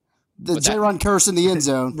 The J-Run curse in the end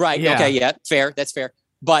zone. Right. Yeah. Okay. Yeah. Fair. That's fair.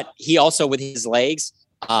 But he also, with his legs,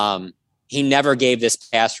 he never gave this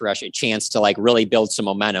pass rush a chance to really build some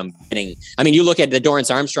momentum. I mean, you look at the Dorrance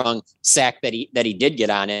Armstrong sack that he did get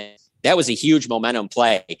on it. That was a huge momentum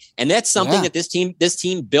play. And that's something that this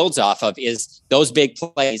team builds off of, is those big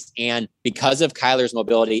plays. And because of Kyler's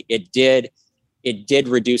mobility, it did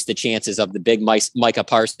reduce the chances of the big Micah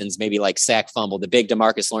Parsons, maybe sack fumble, the big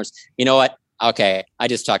DeMarcus Lawrence. You know what? Okay, I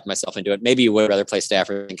just talked myself into it. Maybe you would rather play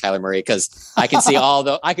Stafford than Kyler Murray, because I could see all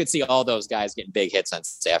those guys getting big hits on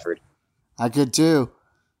Stafford. I could too.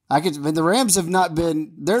 But the Rams have not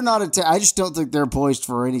been. They're not. I just don't think they're poised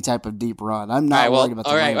for any type of deep run. I'm not worried about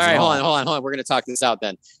the Rams. All right. Hold on. We're going to talk this out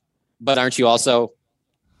then. But aren't you also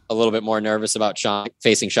a little bit more nervous about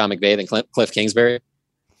facing Sean McVay than Cliff Kingsbury?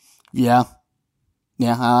 Yeah.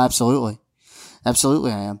 Absolutely. I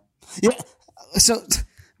am. Yeah. So.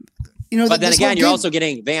 But then again, you're also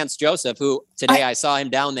getting Vance Joseph, who today I saw him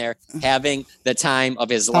down there having the time of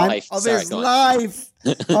his life. Of his life.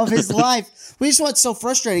 Well, just what's so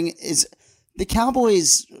frustrating is the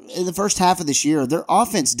Cowboys in the first half of this year, their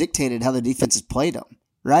offense dictated how the defenses played them,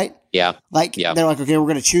 right? Yeah. They're like, okay, we're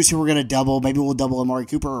going to choose who we're going to double. Maybe we'll double Amari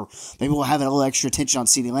Cooper, or maybe we'll have a little extra attention on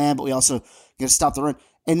CeeDee Lamb, but we also got to stop the run.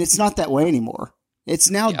 And it's not that way anymore. It's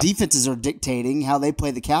now defenses are dictating how they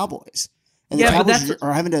play the Cowboys. And the Cowboys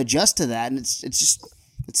are having to adjust to that, and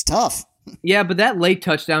it's tough. Yeah, but that late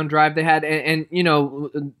touchdown drive they had, and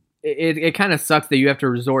it kind of sucks that you have to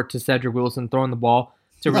resort to Cedric Wilson throwing the ball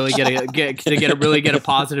to really get a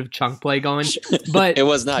positive chunk play going. But it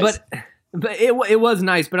was nice. But it was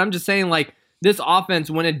nice. But I'm just saying, like, this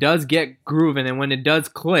offense, when it does get grooving and when it does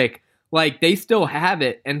click, like, they still have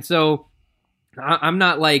it. And so I'm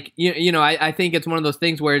not like, I think it's one of those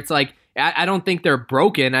things where it's like, I don't think they're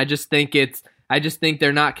broken. I just think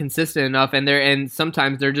they're not consistent enough, and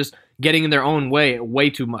sometimes they're just getting in their own way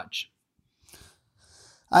too much.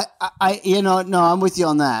 I'm with you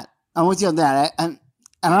on that.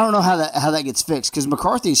 And I don't know how that gets fixed, because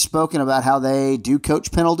McCarthy's spoken about how they do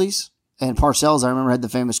coach penalties, and Parcells, I remember, had the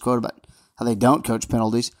famous quote about how they don't coach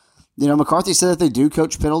penalties. McCarthy said that they do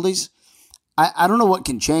coach penalties. I don't know what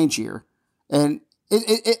can change here, and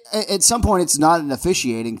it at some point it's not an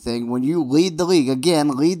officiating thing when you lead the league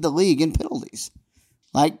in penalties.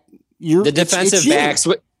 Like the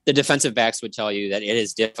defensive backs would tell you that it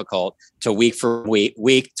is difficult to week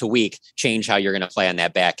to week change how you're going to play on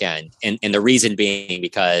that back end. And the reason being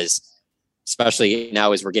because, especially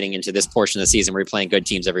now as we're getting into this portion of the season, we're playing good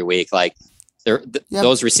teams every week. Like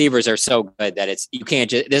those receivers are so good that you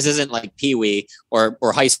can't just, this isn't like Pee Wee or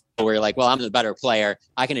high school where you're like, well, I'm the better player.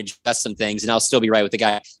 I can adjust some things and I'll still be right with the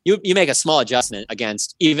guy. You make a small adjustment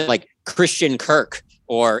against even like Christian Kirk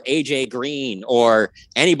or AJ Green or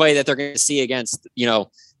anybody that they're going to see against,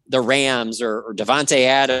 the Rams or Devontae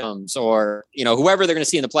Adams or, whoever they're going to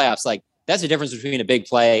see in the playoffs. Like, that's the difference between a big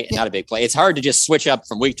play and not a big play. It's hard to just switch up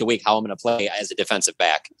from week to week how I'm going to play as a defensive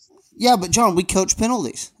back. Yeah, but John, we coach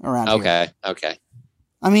penalties around here. Okay.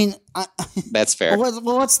 I mean, that's fair. Well,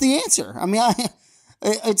 what's the answer? I mean,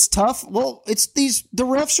 it's tough. Well, the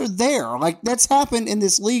refs are there. Like, that's happened in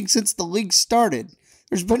this league since the league started.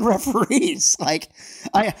 There's been referees. Like,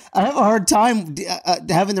 I have a hard time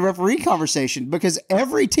having the referee conversation because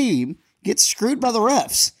every team gets screwed by the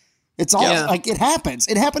refs. It's all like it happens.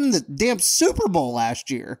 It happened in the damn Super Bowl last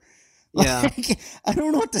year. Like, I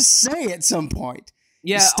don't know what to say at some point.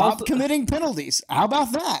 Yeah, stop committing penalties. How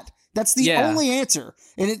about that? That's the only answer.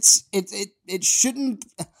 And it shouldn't.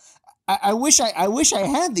 I wish I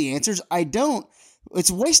had the answers. I don't. It's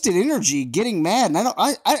wasted energy getting mad, and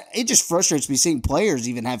it just frustrates me seeing players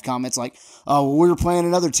even have comments like, "Oh, well, we were playing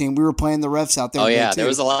another team. We were playing the refs out there." Oh yeah, there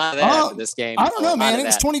was a lot of that after this game. I don't know, man. It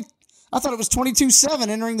was 20. I thought it was 22-7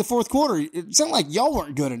 entering the fourth quarter. It sounded like y'all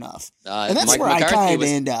weren't good enough, and that's where I kind of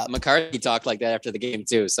end up. McCarthy talked like that after the game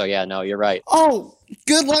too. So yeah, no, you're right. Oh,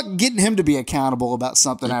 good luck getting him to be accountable about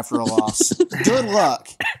something after a loss. Good luck.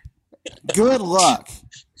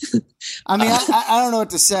 I mean, I don't know what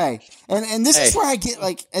to say. And this is where I get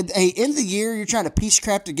like, end of the year, you're trying to piece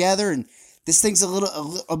crap together, and this thing's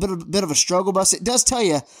a bit of a struggle bus. It does tell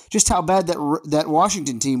you just how bad that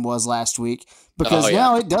Washington team was last week, because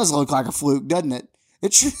now it does look like a fluke, doesn't it?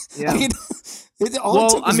 All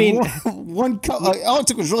it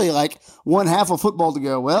took was really like one half of football to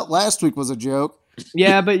go, well, last week was a joke.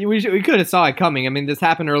 Yeah, but we could have saw it coming. I mean, this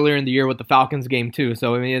happened earlier in the year with the Falcons game too.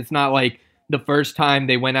 So I mean, it's not like the first time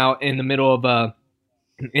they went out in the middle of a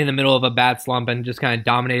bad slump and just kind of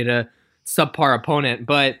dominated a subpar opponent.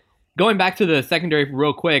 But going back to the secondary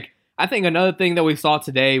real quick, I think another thing that we saw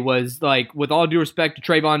today was, like, with all due respect to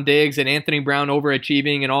Trayvon Diggs and Anthony Brown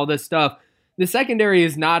overachieving and all this stuff, the secondary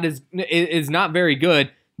is not very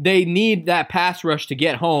good. They need that pass rush to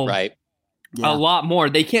get home a lot more.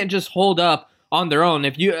 They can't just hold up on their own.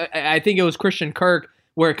 I think it was Christian Kirk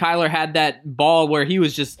where Kyler had that ball where he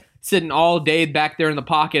was just sitting all day back there in the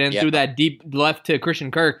pocket and threw that deep left to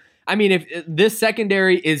Christian Kirk. I mean, if this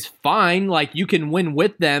secondary is fine, like, you can win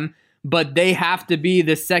with them, but they have to be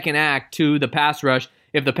the second act to the pass rush.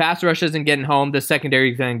 If the pass rush isn't getting home, the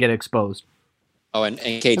secondary is going to get exposed. Oh, and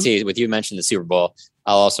KT, with you mentioned the Super Bowl,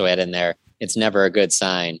 I'll also add in there, it's never a good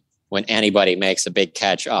sign when anybody makes a big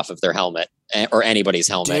catch off of their helmet or anybody's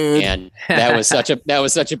helmet. Dude. And that was such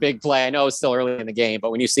a big play. I know it's still early in the game,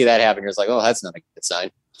 but when you see that happen, you're just like, oh, that's not a good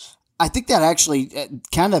sign. I think that actually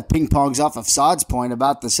kind of ping-pongs off of Saad's point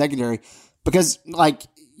about the secondary because, like,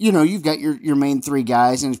 you've got your main three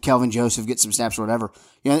guys, and if Kelvin Joseph gets some snaps or whatever,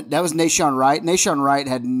 that was Nahshon Wright. Nahshon Wright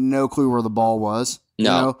had no clue where the ball was.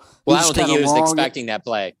 No. Well, I don't think he was expecting that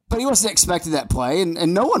play. But he wasn't expecting that play,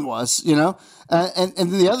 and no one was, and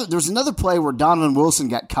there was another play where Donovan Wilson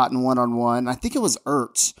got caught in one-on-one. I think it was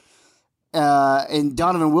Ertz, and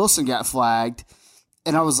Donovan Wilson got flagged.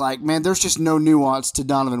 And I was like, man, there's just no nuance to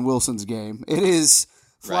Donovan Wilson's game. It is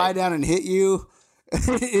fly down and hit you.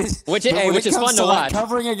 which is fun to watch.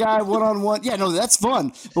 Covering a guy one-on-one. Yeah, no, that's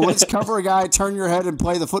fun. But when it's cover a guy, turn your head and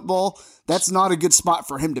play the football, that's not a good spot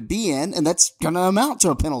for him to be in, and that's going to amount to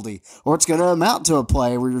a penalty, or it's going to amount to a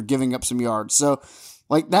play where you're giving up some yards. So,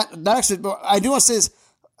 like that actually, I do want to say is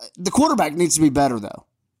the quarterback needs to be better, though.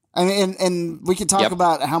 I mean, and we can talk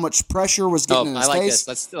about how much pressure was getting in his face. This.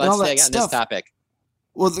 Let's stay on this topic.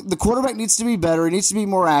 Well, the quarterback needs to be better. He needs to be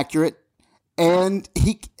more accurate. And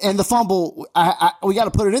the fumble, we got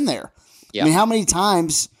to put it in there. Yep. I mean, how many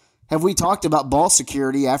times have we talked about ball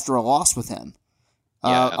security after a loss with him?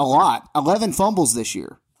 A lot. 11 fumbles this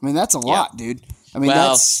year. I mean, that's a lot, dude. I mean,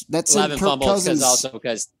 that's 11 fumbles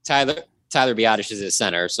because Tyler Biadasz is his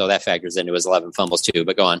center, so that factors into his 11 fumbles too.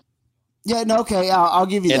 But go on. Yeah, no, okay, I'll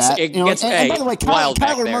give you that. And by the way,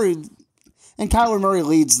 Kyler Murray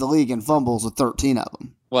leads the league in fumbles with 13 of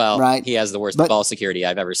them. Well, right? He has the worst ball security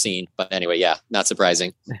I've ever seen. But anyway, yeah, not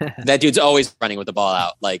surprising. That dude's always running with the ball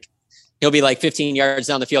out. Like, he'll be like 15 yards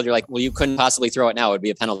down the field. You're like, well, you couldn't possibly throw it now. It would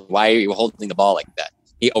be a penalty. Why are you holding the ball like that?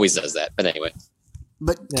 He always does that. But anyway.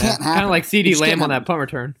 But can't happen. Kind of like CeeDee Lamb on that punt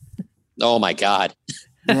return. Oh, my God.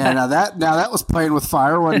 Yeah, now that was playing with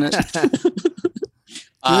fire, wasn't it?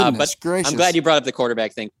 But gracious. I'm glad you brought up the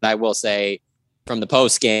quarterback thing. I will say from the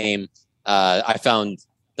post game, I found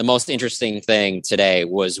the most interesting thing today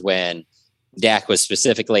was when Dak was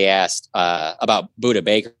specifically asked about Budda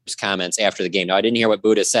Baker's comments after the game. Now, I didn't hear what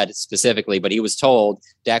Budda said specifically, but Dak was told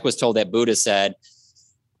that Budda said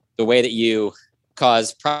the way that you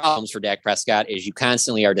cause problems for Dak Prescott is you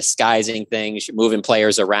constantly are disguising things, you're moving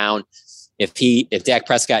players around. If Dak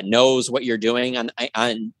Prescott knows what you're doing on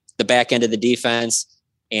the back end of the defense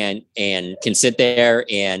and can sit there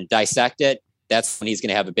and dissect it, that's when he's going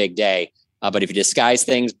to have a big day. But if you disguise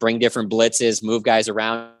things, bring different blitzes, move guys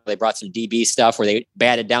around, they brought some DB stuff where they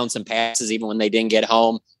batted down some passes even when they didn't get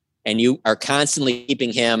home, and you are constantly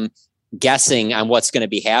keeping him guessing on what's going to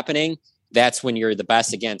be happening, that's when you're the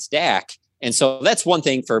best against Dak. And so that's one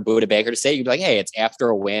thing for Budda Baker to say. You'd be like, hey, it's after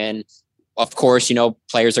a win. Of course,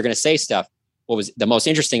 players are going to say stuff. What was the most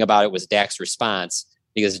interesting about it was Dak's response,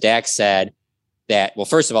 because Dak said that, well,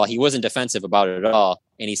 first of all, he wasn't defensive about it at all.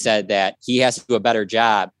 And he said that he has to do a better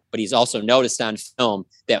job, but he's also noticed on film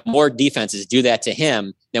that more defenses do that to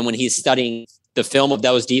him than when he's studying the film of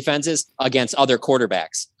those defenses against other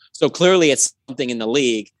quarterbacks. So clearly it's something in the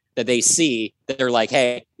league that they see that they're like,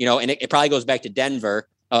 hey, and it probably goes back to Denver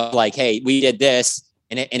of like, hey, we did this,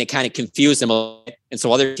 and it kind of confused them a little bit. And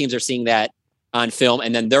so other teams are seeing that on film,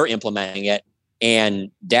 and then they're implementing it.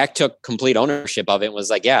 And Dak took complete ownership of it and was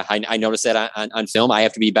like, yeah, I noticed that on film. I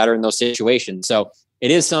have to be better in those situations. So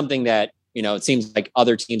it is something that, it seems like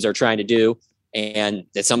other teams are trying to do. And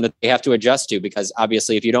it's something that they have to adjust to, because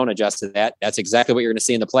obviously if you don't adjust to that, that's exactly what you're going to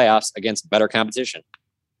see in the playoffs against better competition.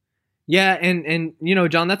 Yeah. And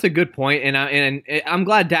John, that's a good point. And I'm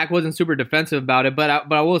glad Dak wasn't super defensive about it,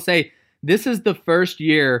 but I will say this is the first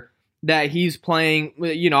year that he's playing,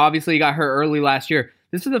 obviously he got hurt early last year.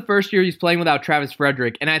 This is the first year he's playing without Travis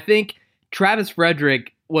Frederick. And I think Travis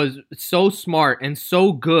Frederick was so smart and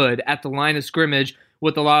so good at the line of scrimmage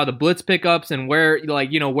with a lot of the blitz pickups and where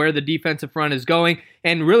the defensive front is going,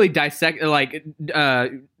 and really diagnosing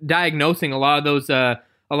a lot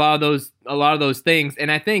of those things.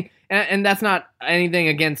 And I think, and that's not anything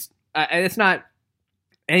against, it's not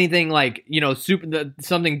anything like,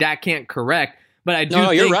 something Dak can't correct, but I do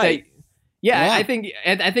think you're right. I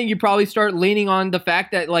think you probably start leaning on the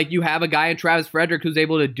fact that like you have a guy in Travis Frederick who's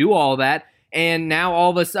able to do all that, and now all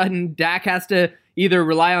of a sudden Dak has to either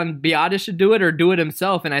rely on Biadasz to do it or do it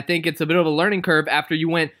himself. And I think it's a bit of a learning curve after you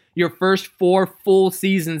went your first 4 full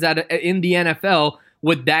seasons in the NFL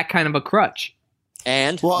with that kind of a crutch.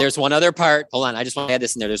 And there's one other part. Hold on, I just want to add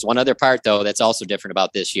this in there. There's one other part though that's also different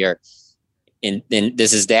about this year. And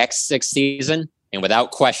this is Dak's 6th season. And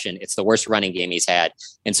without question, it's the worst running game he's had.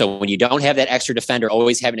 And so when you don't have that extra defender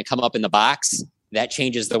always having to come up in the box, that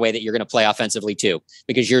changes the way that you're going to play offensively too,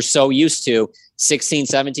 because you're so used to 16,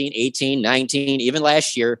 17, 18, 19, even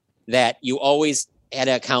last year, that you always had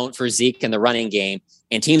to account for Zeke in the running game.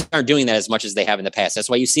 And teams aren't doing that as much as they have in the past. That's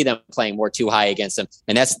why you see them playing more too high against them.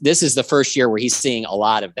 And this is the first year where he's seeing a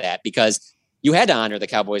lot of that, because you had to honor the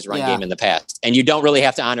Cowboys run game in the past, and you don't really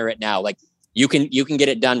have to honor it now. Like you can get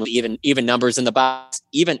it done with even numbers in the box,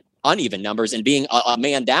 even uneven numbers, and being a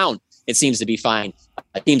man down, it seems to be fine.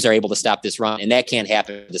 Teams are able to stop this run, and that can't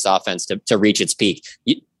happen for this offense to reach its peak.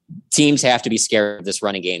 Teams have to be scared of this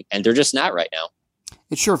running game, and they're just not right now.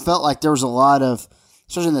 It sure felt like there was a lot of,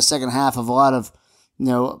 especially in the second half, of a lot of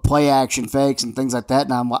play action fakes and things like that.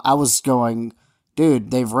 And I was going,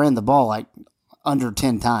 dude, they've ran the ball like under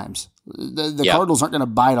 10 times. The Cardinals aren't going to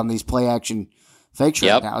bite on these play action fakes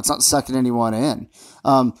right now. It's not sucking anyone in.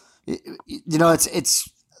 Well,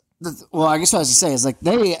 I guess what I was to say is like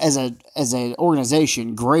they, as an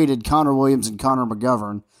organization, graded Connor Williams and Connor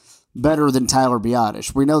McGovern better than Tyler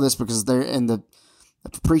Biadasz. We know this because they're in the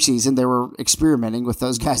preseason they were experimenting with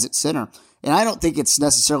those guys at center, and I don't think it's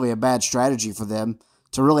necessarily a bad strategy for them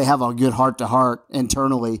to really have a good heart-to-heart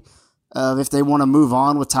internally if they want to move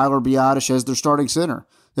on with Tyler Biadasz as their starting center.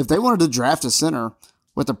 If they wanted to draft a center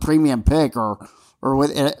with a premium pick or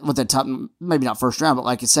with a top, maybe not first round, but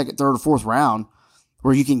like a second, third, or fourth round,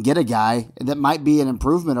 where you can get a guy that might be an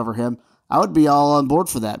improvement over him, I would be all on board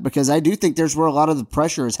for that because I do think there's where a lot of the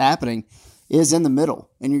pressure is happening is in the middle,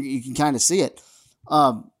 and you can kind of see it.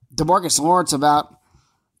 DeMarcus Lawrence, about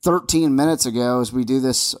 13 minutes ago, as we do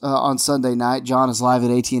this on Sunday night, John is live at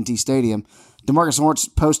AT&T Stadium. DeMarcus Lawrence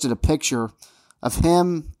posted a picture of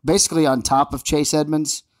him basically on top of Chase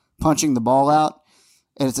Edmonds punching the ball out,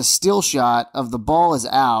 and it's a still shot of the ball is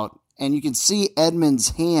out, and you can see Edmonds'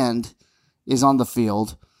 hand is on the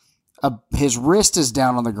field. His wrist is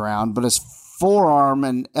down on the ground, but his forearm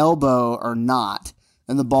and elbow are not,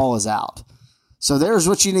 and the ball is out. So there's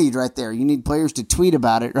what you need right there. You need players to tweet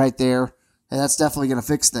about it right there, and that's definitely going to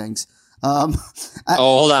fix things. Hold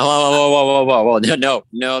on. Whoa.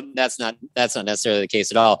 No, that's not necessarily the case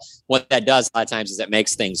at all. What that does a lot of times is it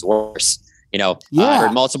makes things worse.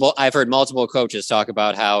 I've heard multiple coaches talk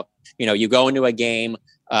about how, you go into a game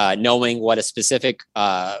knowing what a specific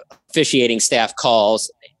officiating staff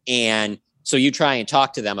calls, and so you try and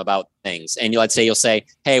talk to them about things. And you'll say,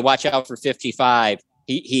 hey, watch out for 55.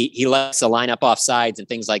 He lets the line up off sides and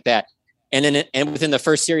things like that. And then within the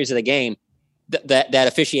first series of the game, that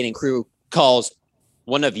officiating crew calls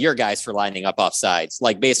one of your guys for lining up off sides.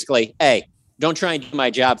 Like basically, hey, don't try and do my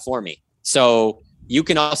job for me. So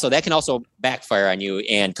that can also backfire on you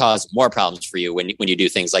and cause more problems for you when you do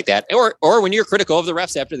things like that, or when you're critical of the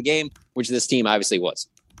refs after the game, which this team obviously was.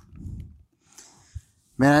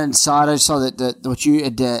 Man, I saw that what you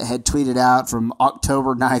had tweeted out from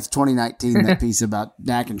October 9th, 2019, that piece about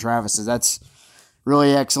Dak and Travis. That's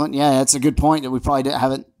really excellent. Yeah, that's a good point that we probably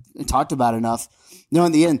haven't talked about enough.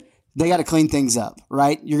 In the end, they got to clean things up,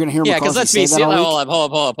 right? You're going to hear McCarthy say that all week.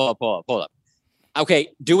 Hold up. Okay,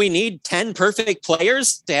 do we need 10 perfect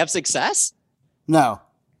players to have success? No.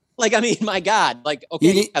 My God.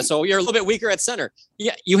 So you're a little bit weaker at center.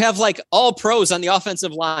 Yeah, you have all pros on the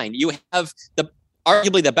offensive line. You have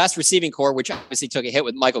arguably the best receiving core, which obviously took a hit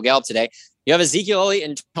with Michael Gallup today. You have Ezekiel Elliott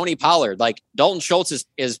and Tony Pollard. Dalton Schultz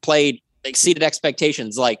is played, exceeded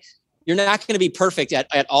expectations. You're not going to be perfect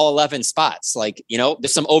at all 11 spots.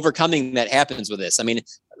 There's some overcoming that happens with this.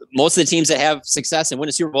 Most of the teams that have success and win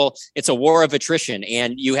a Super Bowl, it's a war of attrition,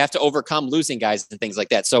 and you have to overcome losing guys and things like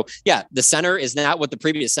that. So yeah, the center is not what the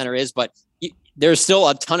previous center is, but there's still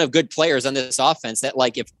a ton of good players on this offense that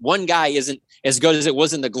if one guy isn't as good as it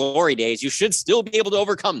was in the glory days, you should still be able to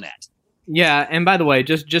overcome that. Yeah, and by the way,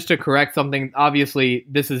 just to correct something, obviously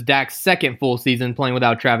this is Dak's second full season playing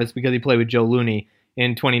without Travis because he played with Joe Looney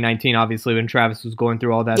in 2019, obviously, when Travis was going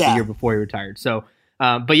through all that the year before he retired. So,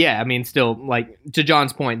 but yeah, still, to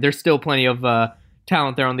John's point, there's still plenty of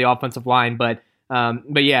talent there on the offensive line. But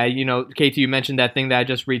yeah, KT, you mentioned that thing that I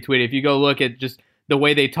just retweeted. If you go look at just the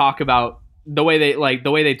way they talk about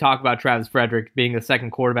Travis Frederick being the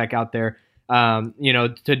second quarterback out there,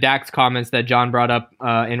 to Dak's comments that John brought up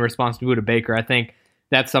in response to Budda Baker, I think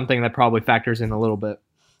that's something that probably factors in a little bit.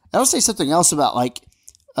 I will say something else about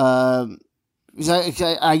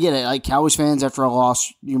I get it. Cowboys fans, after a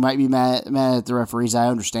loss, you might be mad at the referees. I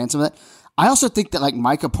understand some of that. I also think that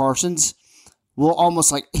Micah Parsons will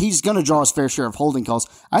almost he's going to draw his fair share of holding calls.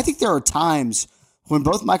 I think there are times when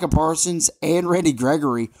both Micah Parsons and Randy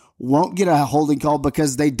Gregory won't get a holding call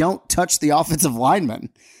because they don't touch the offensive lineman.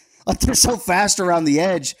 They're so fast around the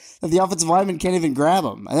edge that the offensive lineman can't even grab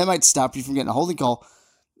them. And that might stop you from getting a holding call.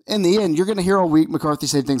 In the end, you're going to hear all week McCarthy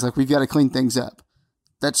say things like, we've got to clean things up.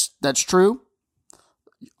 That's true.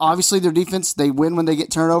 Obviously, their defense, they win when they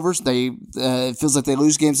get turnovers. It feels like they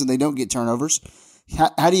lose games when they don't get turnovers.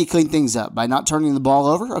 How do you clean things up? By not turning the ball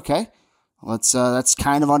over? Okay. That's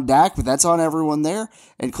kind of on Dak, but that's on everyone there.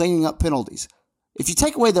 And cleaning up penalties. If you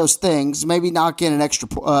take away those things, maybe knock in an extra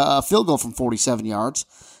field goal from 47 yards.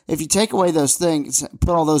 If you take away those things, put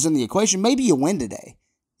all those in the equation, maybe you win today.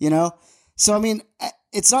 So,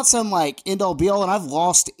 it's not some end-all be-all, and I've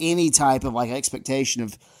lost any type of expectation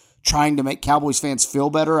of trying to make Cowboys fans feel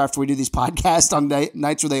better after we do these podcasts on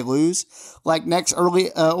nights where they lose.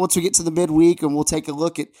 Once we get to the midweek and we'll take a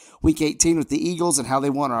look at Week 18 with the Eagles and how they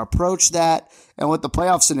want to approach that and what the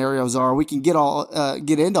playoff scenarios are, we can get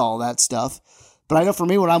into all that stuff. But I know for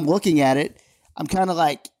me, when I'm looking at it, I'm kind of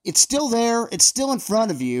it's still there. It's still in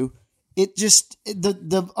front of you. It just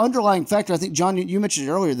the underlying factor. I think, John, you mentioned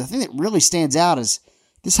it earlier. The thing that really stands out is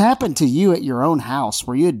this happened to you at your own house,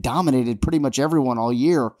 where you had dominated pretty much everyone all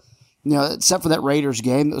year. Except for that Raiders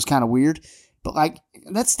game that was kind of weird. But like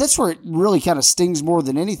that's where it really kind of stings more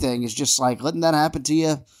than anything. Is just like letting that happen to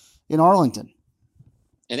you in Arlington.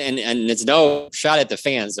 And it's no shot at the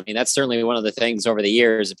fans. I mean, that's certainly one of the things over the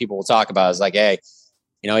years that people will talk about is like, hey,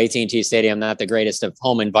 AT&T Stadium, not the greatest of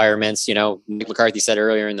home environments. Mike McCarthy said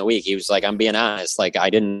earlier in the week, he was like, I'm being honest. Like, I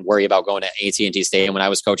didn't worry about going to AT&T Stadium when I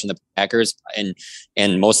was coaching the Packers.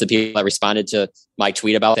 And most of the people that responded to my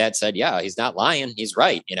tweet about that said, yeah, he's not lying. He's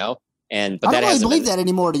right, But I don't really believe that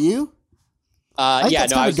anymore. Do you? I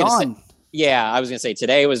was going to say. Yeah, I was going to say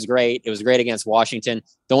today was great. It was great against Washington.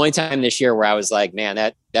 The only time this year where I was like,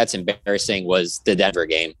 man, that's embarrassing was the Denver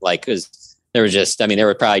game. Like, because there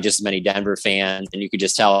were probably just as many Denver fans, and you could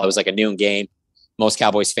just tell it was like a noon game. Most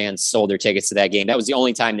Cowboys fans sold their tickets to that game. That was the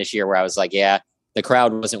only time this year where I was like, yeah, the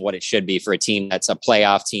crowd wasn't what it should be for a team that's a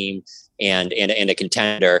playoff team and a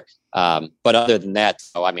contender. But other than that,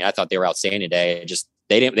 I thought they were outstanding today.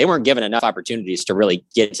 They weren't given enough opportunities to really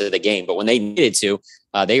get into the game, but when they needed to,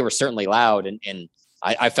 they were certainly loud. And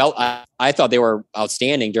I thought they were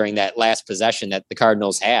outstanding during that last possession that the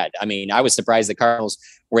Cardinals had. I mean, I was surprised the Cardinals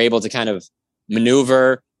were able to kind of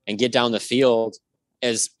maneuver and get down the field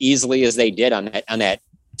as easily as they did on that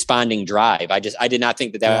responding drive. I did not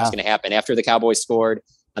think that was going to happen after the Cowboys scored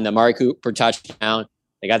on the Mari Cooper touchdown.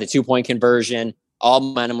 They got the 2-point conversion. All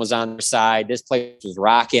momentum was on their side. This place was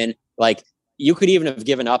rocking. Like, you could even have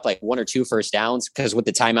given up like 1 or 2 first downs because with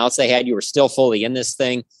the timeouts they had, you were still fully in this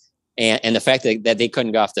thing. And the fact that they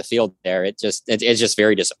couldn't go off the field there, it's just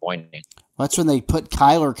very disappointing. That's when they put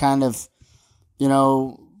Kyler kind of,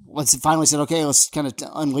 once it finally said, okay, let's kind of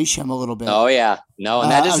unleash him a little bit. Oh, yeah. No,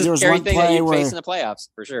 and that is the scary thing that you face in the playoffs,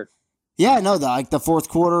 for sure. Yeah, no, the fourth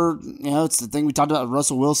quarter, it's the thing we talked about with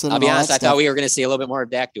Russell Wilson. I'll be honest, I thought we were going to see a little bit more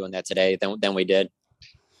of Dak doing that today than we did.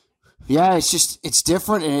 Yeah, it's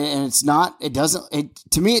different, and it's not.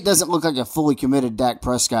 To me, it doesn't look like a fully committed Dak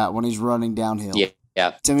Prescott when he's running downhill.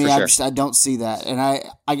 Yeah. To me, I don't see that, and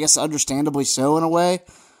I guess understandably so in a way,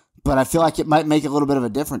 but I feel like it might make a little bit of a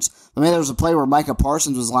difference. I mean, there was a play where Micah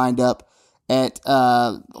Parsons was lined up at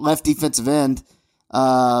left defensive end,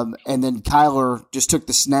 and then Kyler just took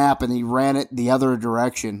the snap and he ran it the other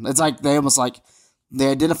direction. It's like they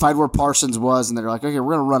identified where Parsons was, and they're like, okay,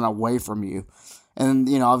 we're going to run away from you. And,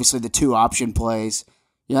 obviously the 2 option plays,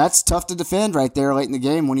 that's tough to defend right there late in the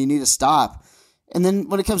game when you need a stop. And then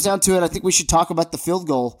when it comes down to it, I think we should talk about the field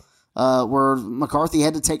goal where McCarthy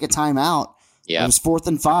had to take a timeout. Yeah. It was 4th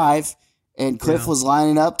and 5, and Cliff was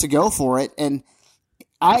lining up to go for it. And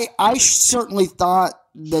I certainly thought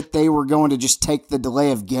that they were going to just take the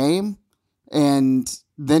delay of game and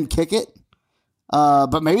then kick it.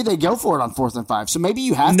 But maybe they go for it on 4th and 5. So maybe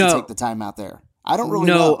you have to take the timeout there. I don't really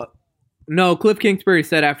know. No, Cliff Kingsbury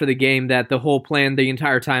said after the game that the whole plan the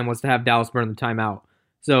entire time was to have Dallas burn the timeout.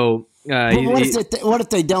 So what if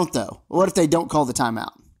they don't, though? What if they don't call the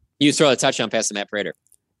timeout? You throw a touchdown pass to Matt Prater.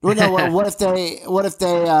 Well, no. What if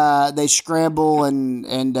they scramble and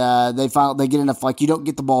they get enough, like, you don't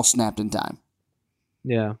get the ball snapped in time?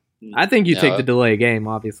 Yeah, I think you take the delay game,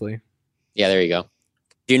 obviously. Yeah, there you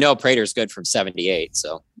go. Prater's good from 78,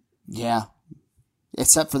 so yeah,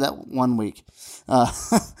 except for that 1 week.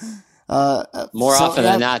 More often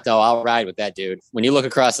than not, though, I'll ride with that dude. When you look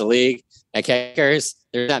across the league at kickers,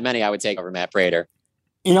 there's not many I would take over Matt Prater.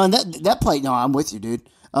 And that play, no, I'm with you, dude.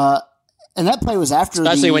 And that play was after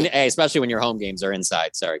especially when your home games are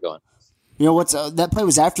inside. Sorry, go on. That play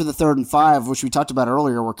was after the 3rd and 5, which we talked about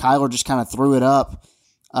earlier, where Kyler just kind of threw it up,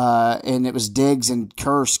 and it was Diggs and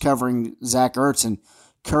Kearse covering Zach Ertz, and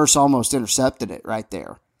Kearse almost intercepted it right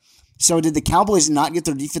there. So did the Cowboys not get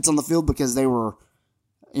their defense on the field because they were,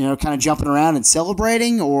 kind of jumping around and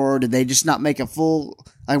celebrating, or did they just not make a full?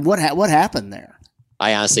 Like, what happened there?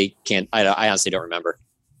 I honestly can't. I honestly don't remember.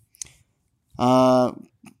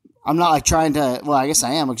 I'm not like trying to. Well, I guess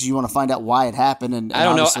I am, because you want to find out why it happened, and I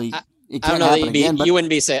don't know. It can't happen again. You wouldn't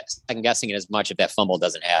be second guessing it as much if that fumble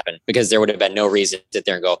doesn't happen, because there would have been no reason to sit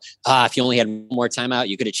there and go, if you only had one more timeout,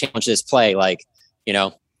 you could have changed this play. Like,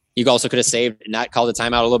 you also could have saved and not called the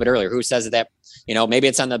timeout a little bit earlier. Who says that? Maybe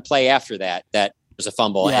it's on the play after that was a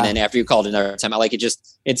fumble, and then after you called another timeout, like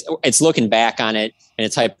it's looking back on it, and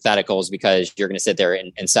it's hypotheticals, because you're going to sit there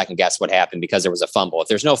and second guess what happened because there was a fumble. If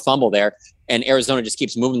there's no fumble there, and Arizona just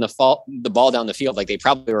keeps moving the ball down the field like they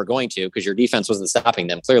probably were going to, because your defense wasn't stopping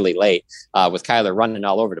them clearly late, with Kyler running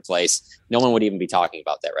all over the place, no one would even be talking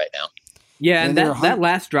about that right now. Yeah, and that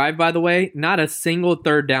last drive, by the way, not a single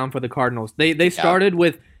 3rd down for the Cardinals. They started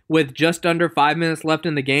with with just under 5 minutes left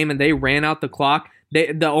in the game, and they ran out the clock.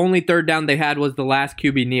 The only third down they had was the last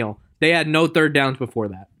QB kneel. They had no third downs before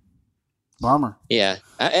that. Bummer. Yeah,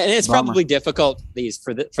 and it's probably difficult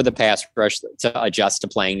for the pass rush to adjust to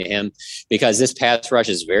playing to him, because this pass rush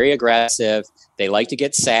is very aggressive. They like to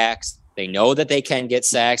get sacks. They know that they can get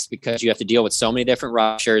sacks because you have to deal with so many different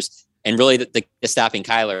rushers. And really, the stopping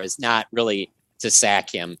Kyler is not really to sack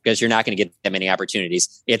him, because you're not going to get that many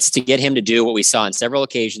opportunities. It's to get him to do what we saw on several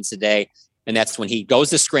occasions today, and that's when he goes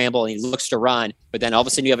to scramble and he looks to run, but then all of a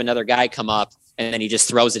sudden you have another guy come up and then he just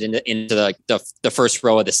throws it into the first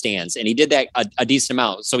row of the stands. And he did that a decent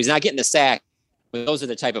amount. So he's not getting the sack, but those are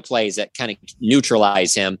the type of plays that kind of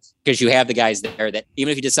neutralize him, because you have the guys there that even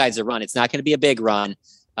if he decides to run, it's not going to be a big run.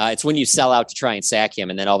 It's when you sell out to try and sack him,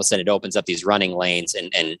 and then all of a sudden it opens up these running lanes,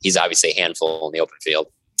 and he's obviously a handful in the open field.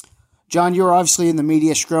 John, you're obviously in the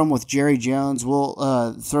media scrum with Jerry Jones.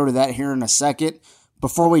 We'll throw to that here in a second.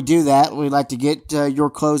 Before we do that, we'd like to get your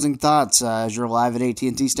closing thoughts as you're live at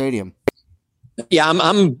AT&T Stadium. Yeah,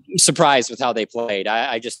 I'm surprised with how they played.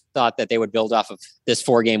 I just thought that they would build off of this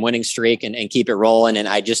 4-game winning streak and keep it rolling, and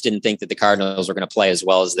I just didn't think that the Cardinals were going to play as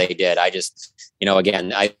well as they did. I just,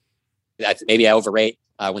 again, maybe I overrate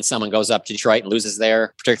when someone goes up to Detroit and loses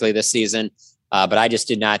there, particularly this season. But I just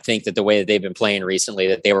did not think that the way that they've been playing recently,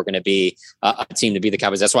 that they were going to be a team to beat the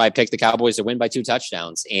Cowboys. That's why I picked the Cowboys to win by 2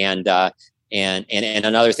 touchdowns. And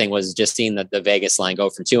another thing was just seeing the Vegas line go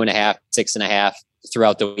from 2.5, 6.5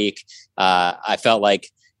 throughout the week. I felt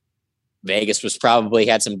like Vegas was probably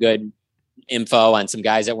had some good info on some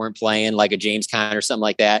guys that weren't playing, like a James Conner or something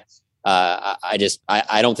like that.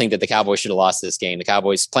 I don't think that the Cowboys should have lost this game. The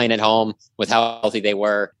Cowboys playing at home with how healthy they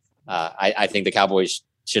were. I think the Cowboys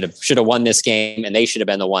should have won this game, and they should have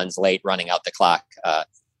been the ones late running out the clock.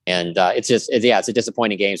 It's a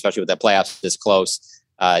disappointing game, especially with the playoffs this close.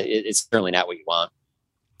 It's certainly not what you want.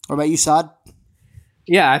 What about you, Saad?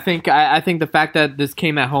 Yeah, I think the fact that this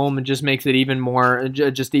came at home, it just makes it even more,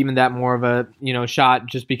 just even that more of a shot,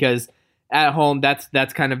 just because at home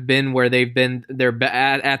that's kind of been where they've been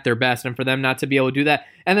at their best, and for them not to be able to do that,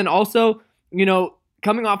 and then also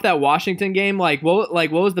coming off that Washington game, what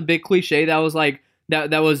was the big cliche that was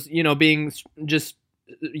that was being just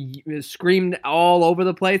screamed all over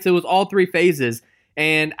the place? It was all 3 phases,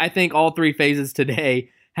 and I think all 3 phases today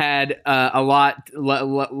had a lot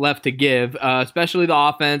left to give, especially the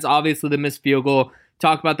offense. Obviously, the missed field goal.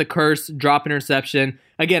 Talk about the curse, drop interception.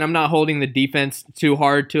 Again, I'm not holding the defense too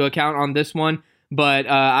hard to account on this one, but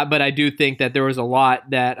I do think that there was a lot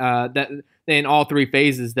that in all 3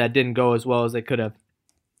 phases that didn't go as well as they could have.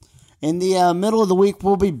 In the middle of the week,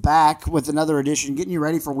 we'll be back with another edition, getting you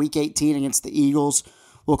ready for Week 18 against the Eagles.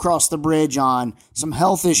 We'll cross the bridge on some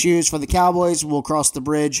health issues for the Cowboys. We'll cross the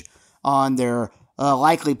bridge on their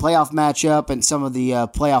likely playoff matchup and some of the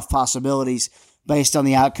playoff possibilities based on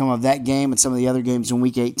the outcome of that game and some of the other games in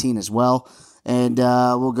Week 18 as well. And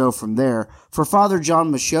we'll go from there. For Father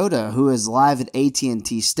John Machota, who is live at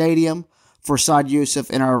AT&T Stadium, for Saad Yousuf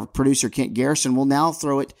and our producer Kent Garrison, we'll now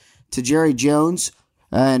throw it to Jerry Jones.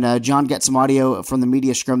 And John got some audio from the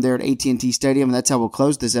media scrum there at AT&T Stadium, and that's how we'll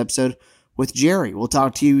close this episode with Jerry. We'll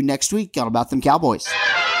talk to you next week on About Them Cowboys.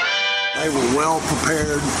 They were well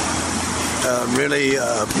prepared, really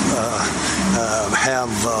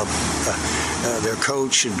have their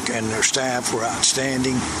coach and their staff were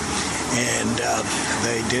outstanding, and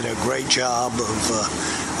they did a great job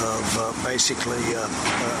of basically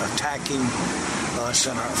attacking us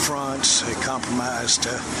in our fronts. They compromised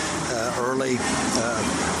early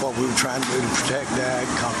what we were trying to do to protect Dak,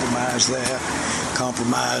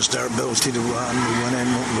 compromised our ability to run. We went in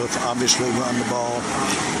with obviously run the ball.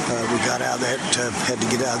 We got out of that, had to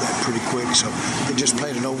get out of that pretty quick, so they just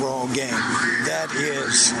played an overall game. That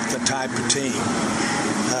is the type of team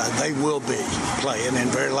they will be playing, and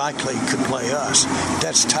very likely could play us.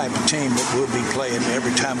 That's the type of team that we'll be playing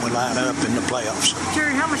every time we line up in the playoffs.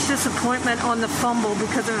 Jerry, how much disappointment on the fumble?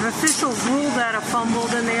 Because if officials rule that a fumble,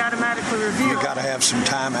 then they automatically review. You got to have some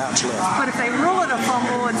timeouts left. But if they rule it a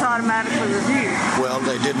fumble, it's automatically reviewed. Well,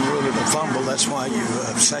 they didn't rule it a fumble. That's why you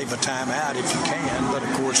save a timeout if you can. But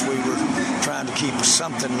of course, we were trying to keep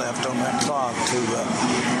something left on that clock to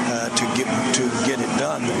get it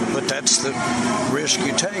done. But that's the risk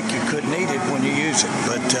you take. You could need it when you use it.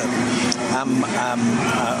 But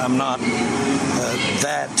I'm not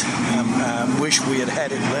that. I wish we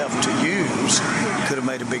had it left to use. Could have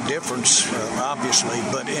made a big difference, obviously.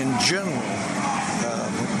 But in general,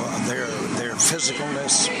 their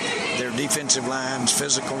physicalness, their defensive line's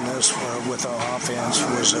physicalness with our offense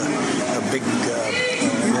was a big,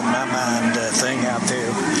 in my mind, thing out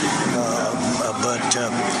there. But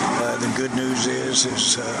the good news is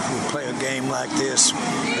we play a game like this,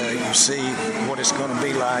 you see what it's going to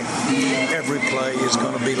be like. Every play is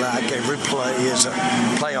going to be like. Every play is a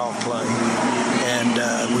playoff play. And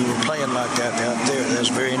we were playing like that out there. That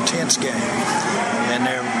was a very intense game. And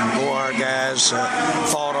there, our guys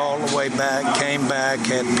fought all the way back, came back,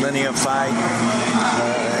 had plenty of fight,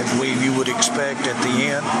 as you would expect at the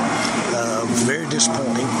end. Very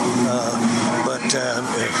disappointing. But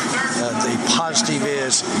the positive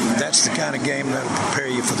is that's the kind of game that will prepare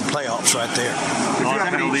you for the playoffs right there. Did you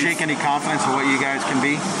have shake any confidence in what you guys can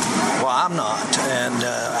be? Well, I'm not, and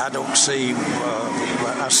I don't see.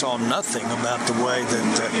 I saw nothing about the way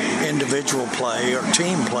that individual play or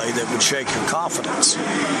team play that would shake your confidence.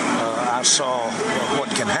 I saw what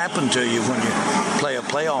can happen to you when you play a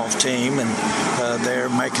playoff team, and they're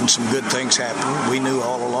making some good things happen. We knew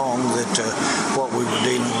all along that what we were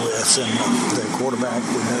dealing with, and the quarterback,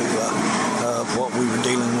 we knew what we were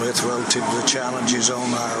dealing with relative to the challenges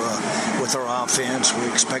on with our offense. We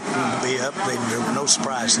expected them to be up. There were no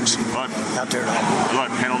surprises out there at all. A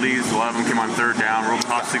lot of penalties. A lot of them came on third down. Real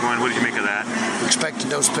toxic one. What did you make of that? Expected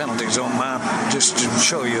those penalties on just to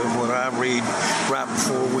show you what I read right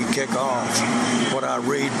before we kick off. What I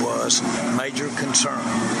read was major concern.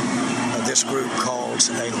 This group calls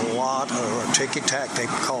a lot, or ticky-tack, they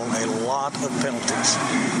call a lot of penalties,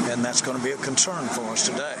 and that's going to be a concern for us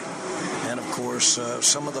today. And, of course,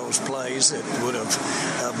 some of those plays that would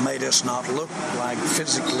have made us not look like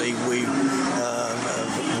physically we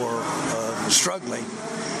were struggling,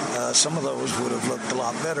 some of those would have looked a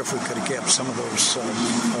lot better if we could have kept some of those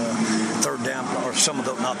third down, or some of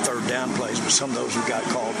the, not third down plays, but some of those who got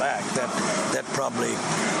called back. That probably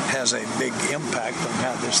has a big impact on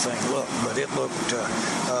how this thing looked. But it looked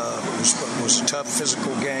was a tough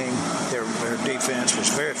physical game. Their defense was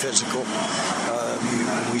very physical.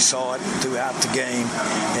 We saw it throughout the game,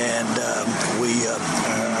 and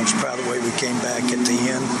I was proud of the way we came back at the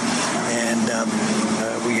end, and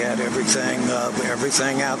we had everything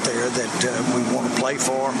out there that we want to play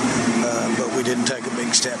for, but we didn't take a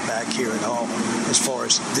big step back here at all as far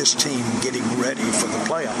as this team getting ready for the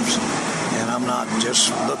playoffs. And I'm not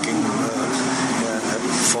just looking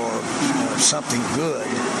for something good.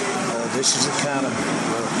 This is the kind of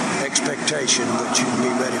expectation that you can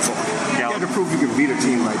be ready for. You had to prove you can beat a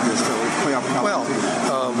team like this, though. Playoff. Well,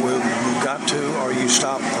 we've got to, or you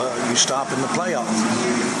stop in the playoffs.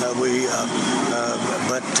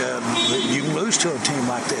 But you can lose to a team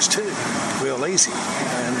like this too, real easy,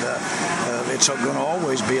 and it's going to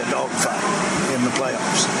always be a dogfight in the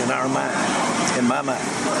playoffs, in our mind, in my mind.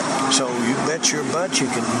 So you bet your butt you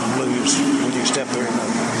can lose when you step there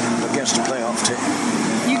against a playoff team.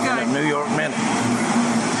 You got a New York Minute.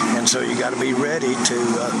 And so you got to be ready to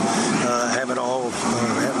have it all,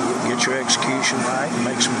 get your execution right, and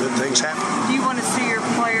make some good things happen. Do you want to see your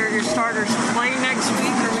starters play next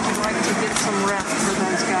week, or would you like to get some rest for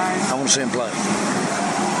those guys? I want to see them play.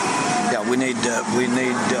 Yeah, we need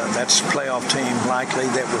that's a playoff team likely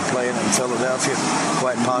that we're playing in Philadelphia.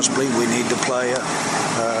 Quite possibly, we need to play a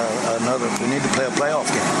playoff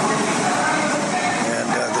game,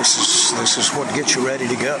 and this is what gets you ready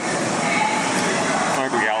to go.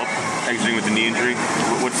 Gallup exiting with the knee injury.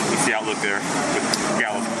 What's the outlook there with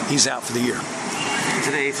Gallup? He's out for the year. Is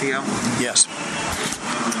it ACL? Yes.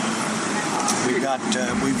 We've got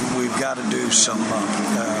to do some.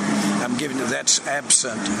 I'm giving you that's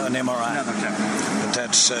absent an MRI, but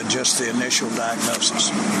that's just the initial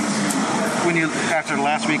diagnosis. When you after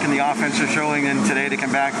last week in the offensive showing and today to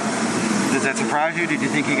come back, does that surprise you? Did you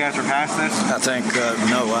think you guys were past this? I think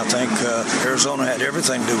no. I think Arizona had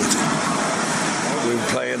everything to do with it. We were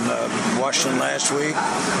playing Washington last week.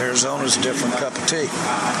 Arizona's a different cup of tea.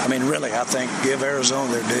 I mean, really, I think give Arizona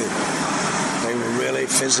their due. They were really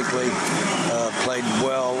physically played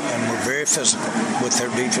well and were very physical with their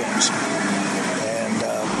defense. And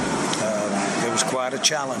it was quite a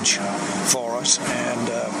challenge for us.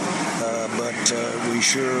 But we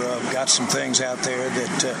sure got some things out there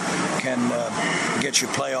that can get you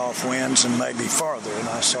playoff wins and maybe farther. And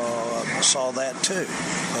I saw that too.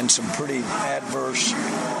 In some pretty adverse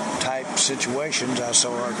type situations, I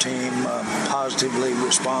saw our team positively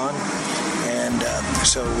respond. And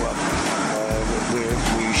so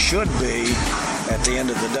we should be, at the end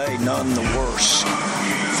of the day, none the worse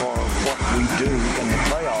for what we do in the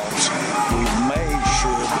playoffs. We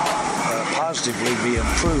should positively be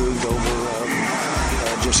improved over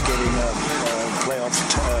just getting a playoff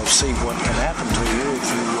to see what can happen to you if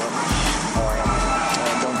you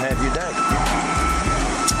don't have your day.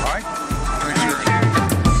 All right?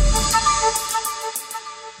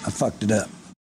 I fucked it up.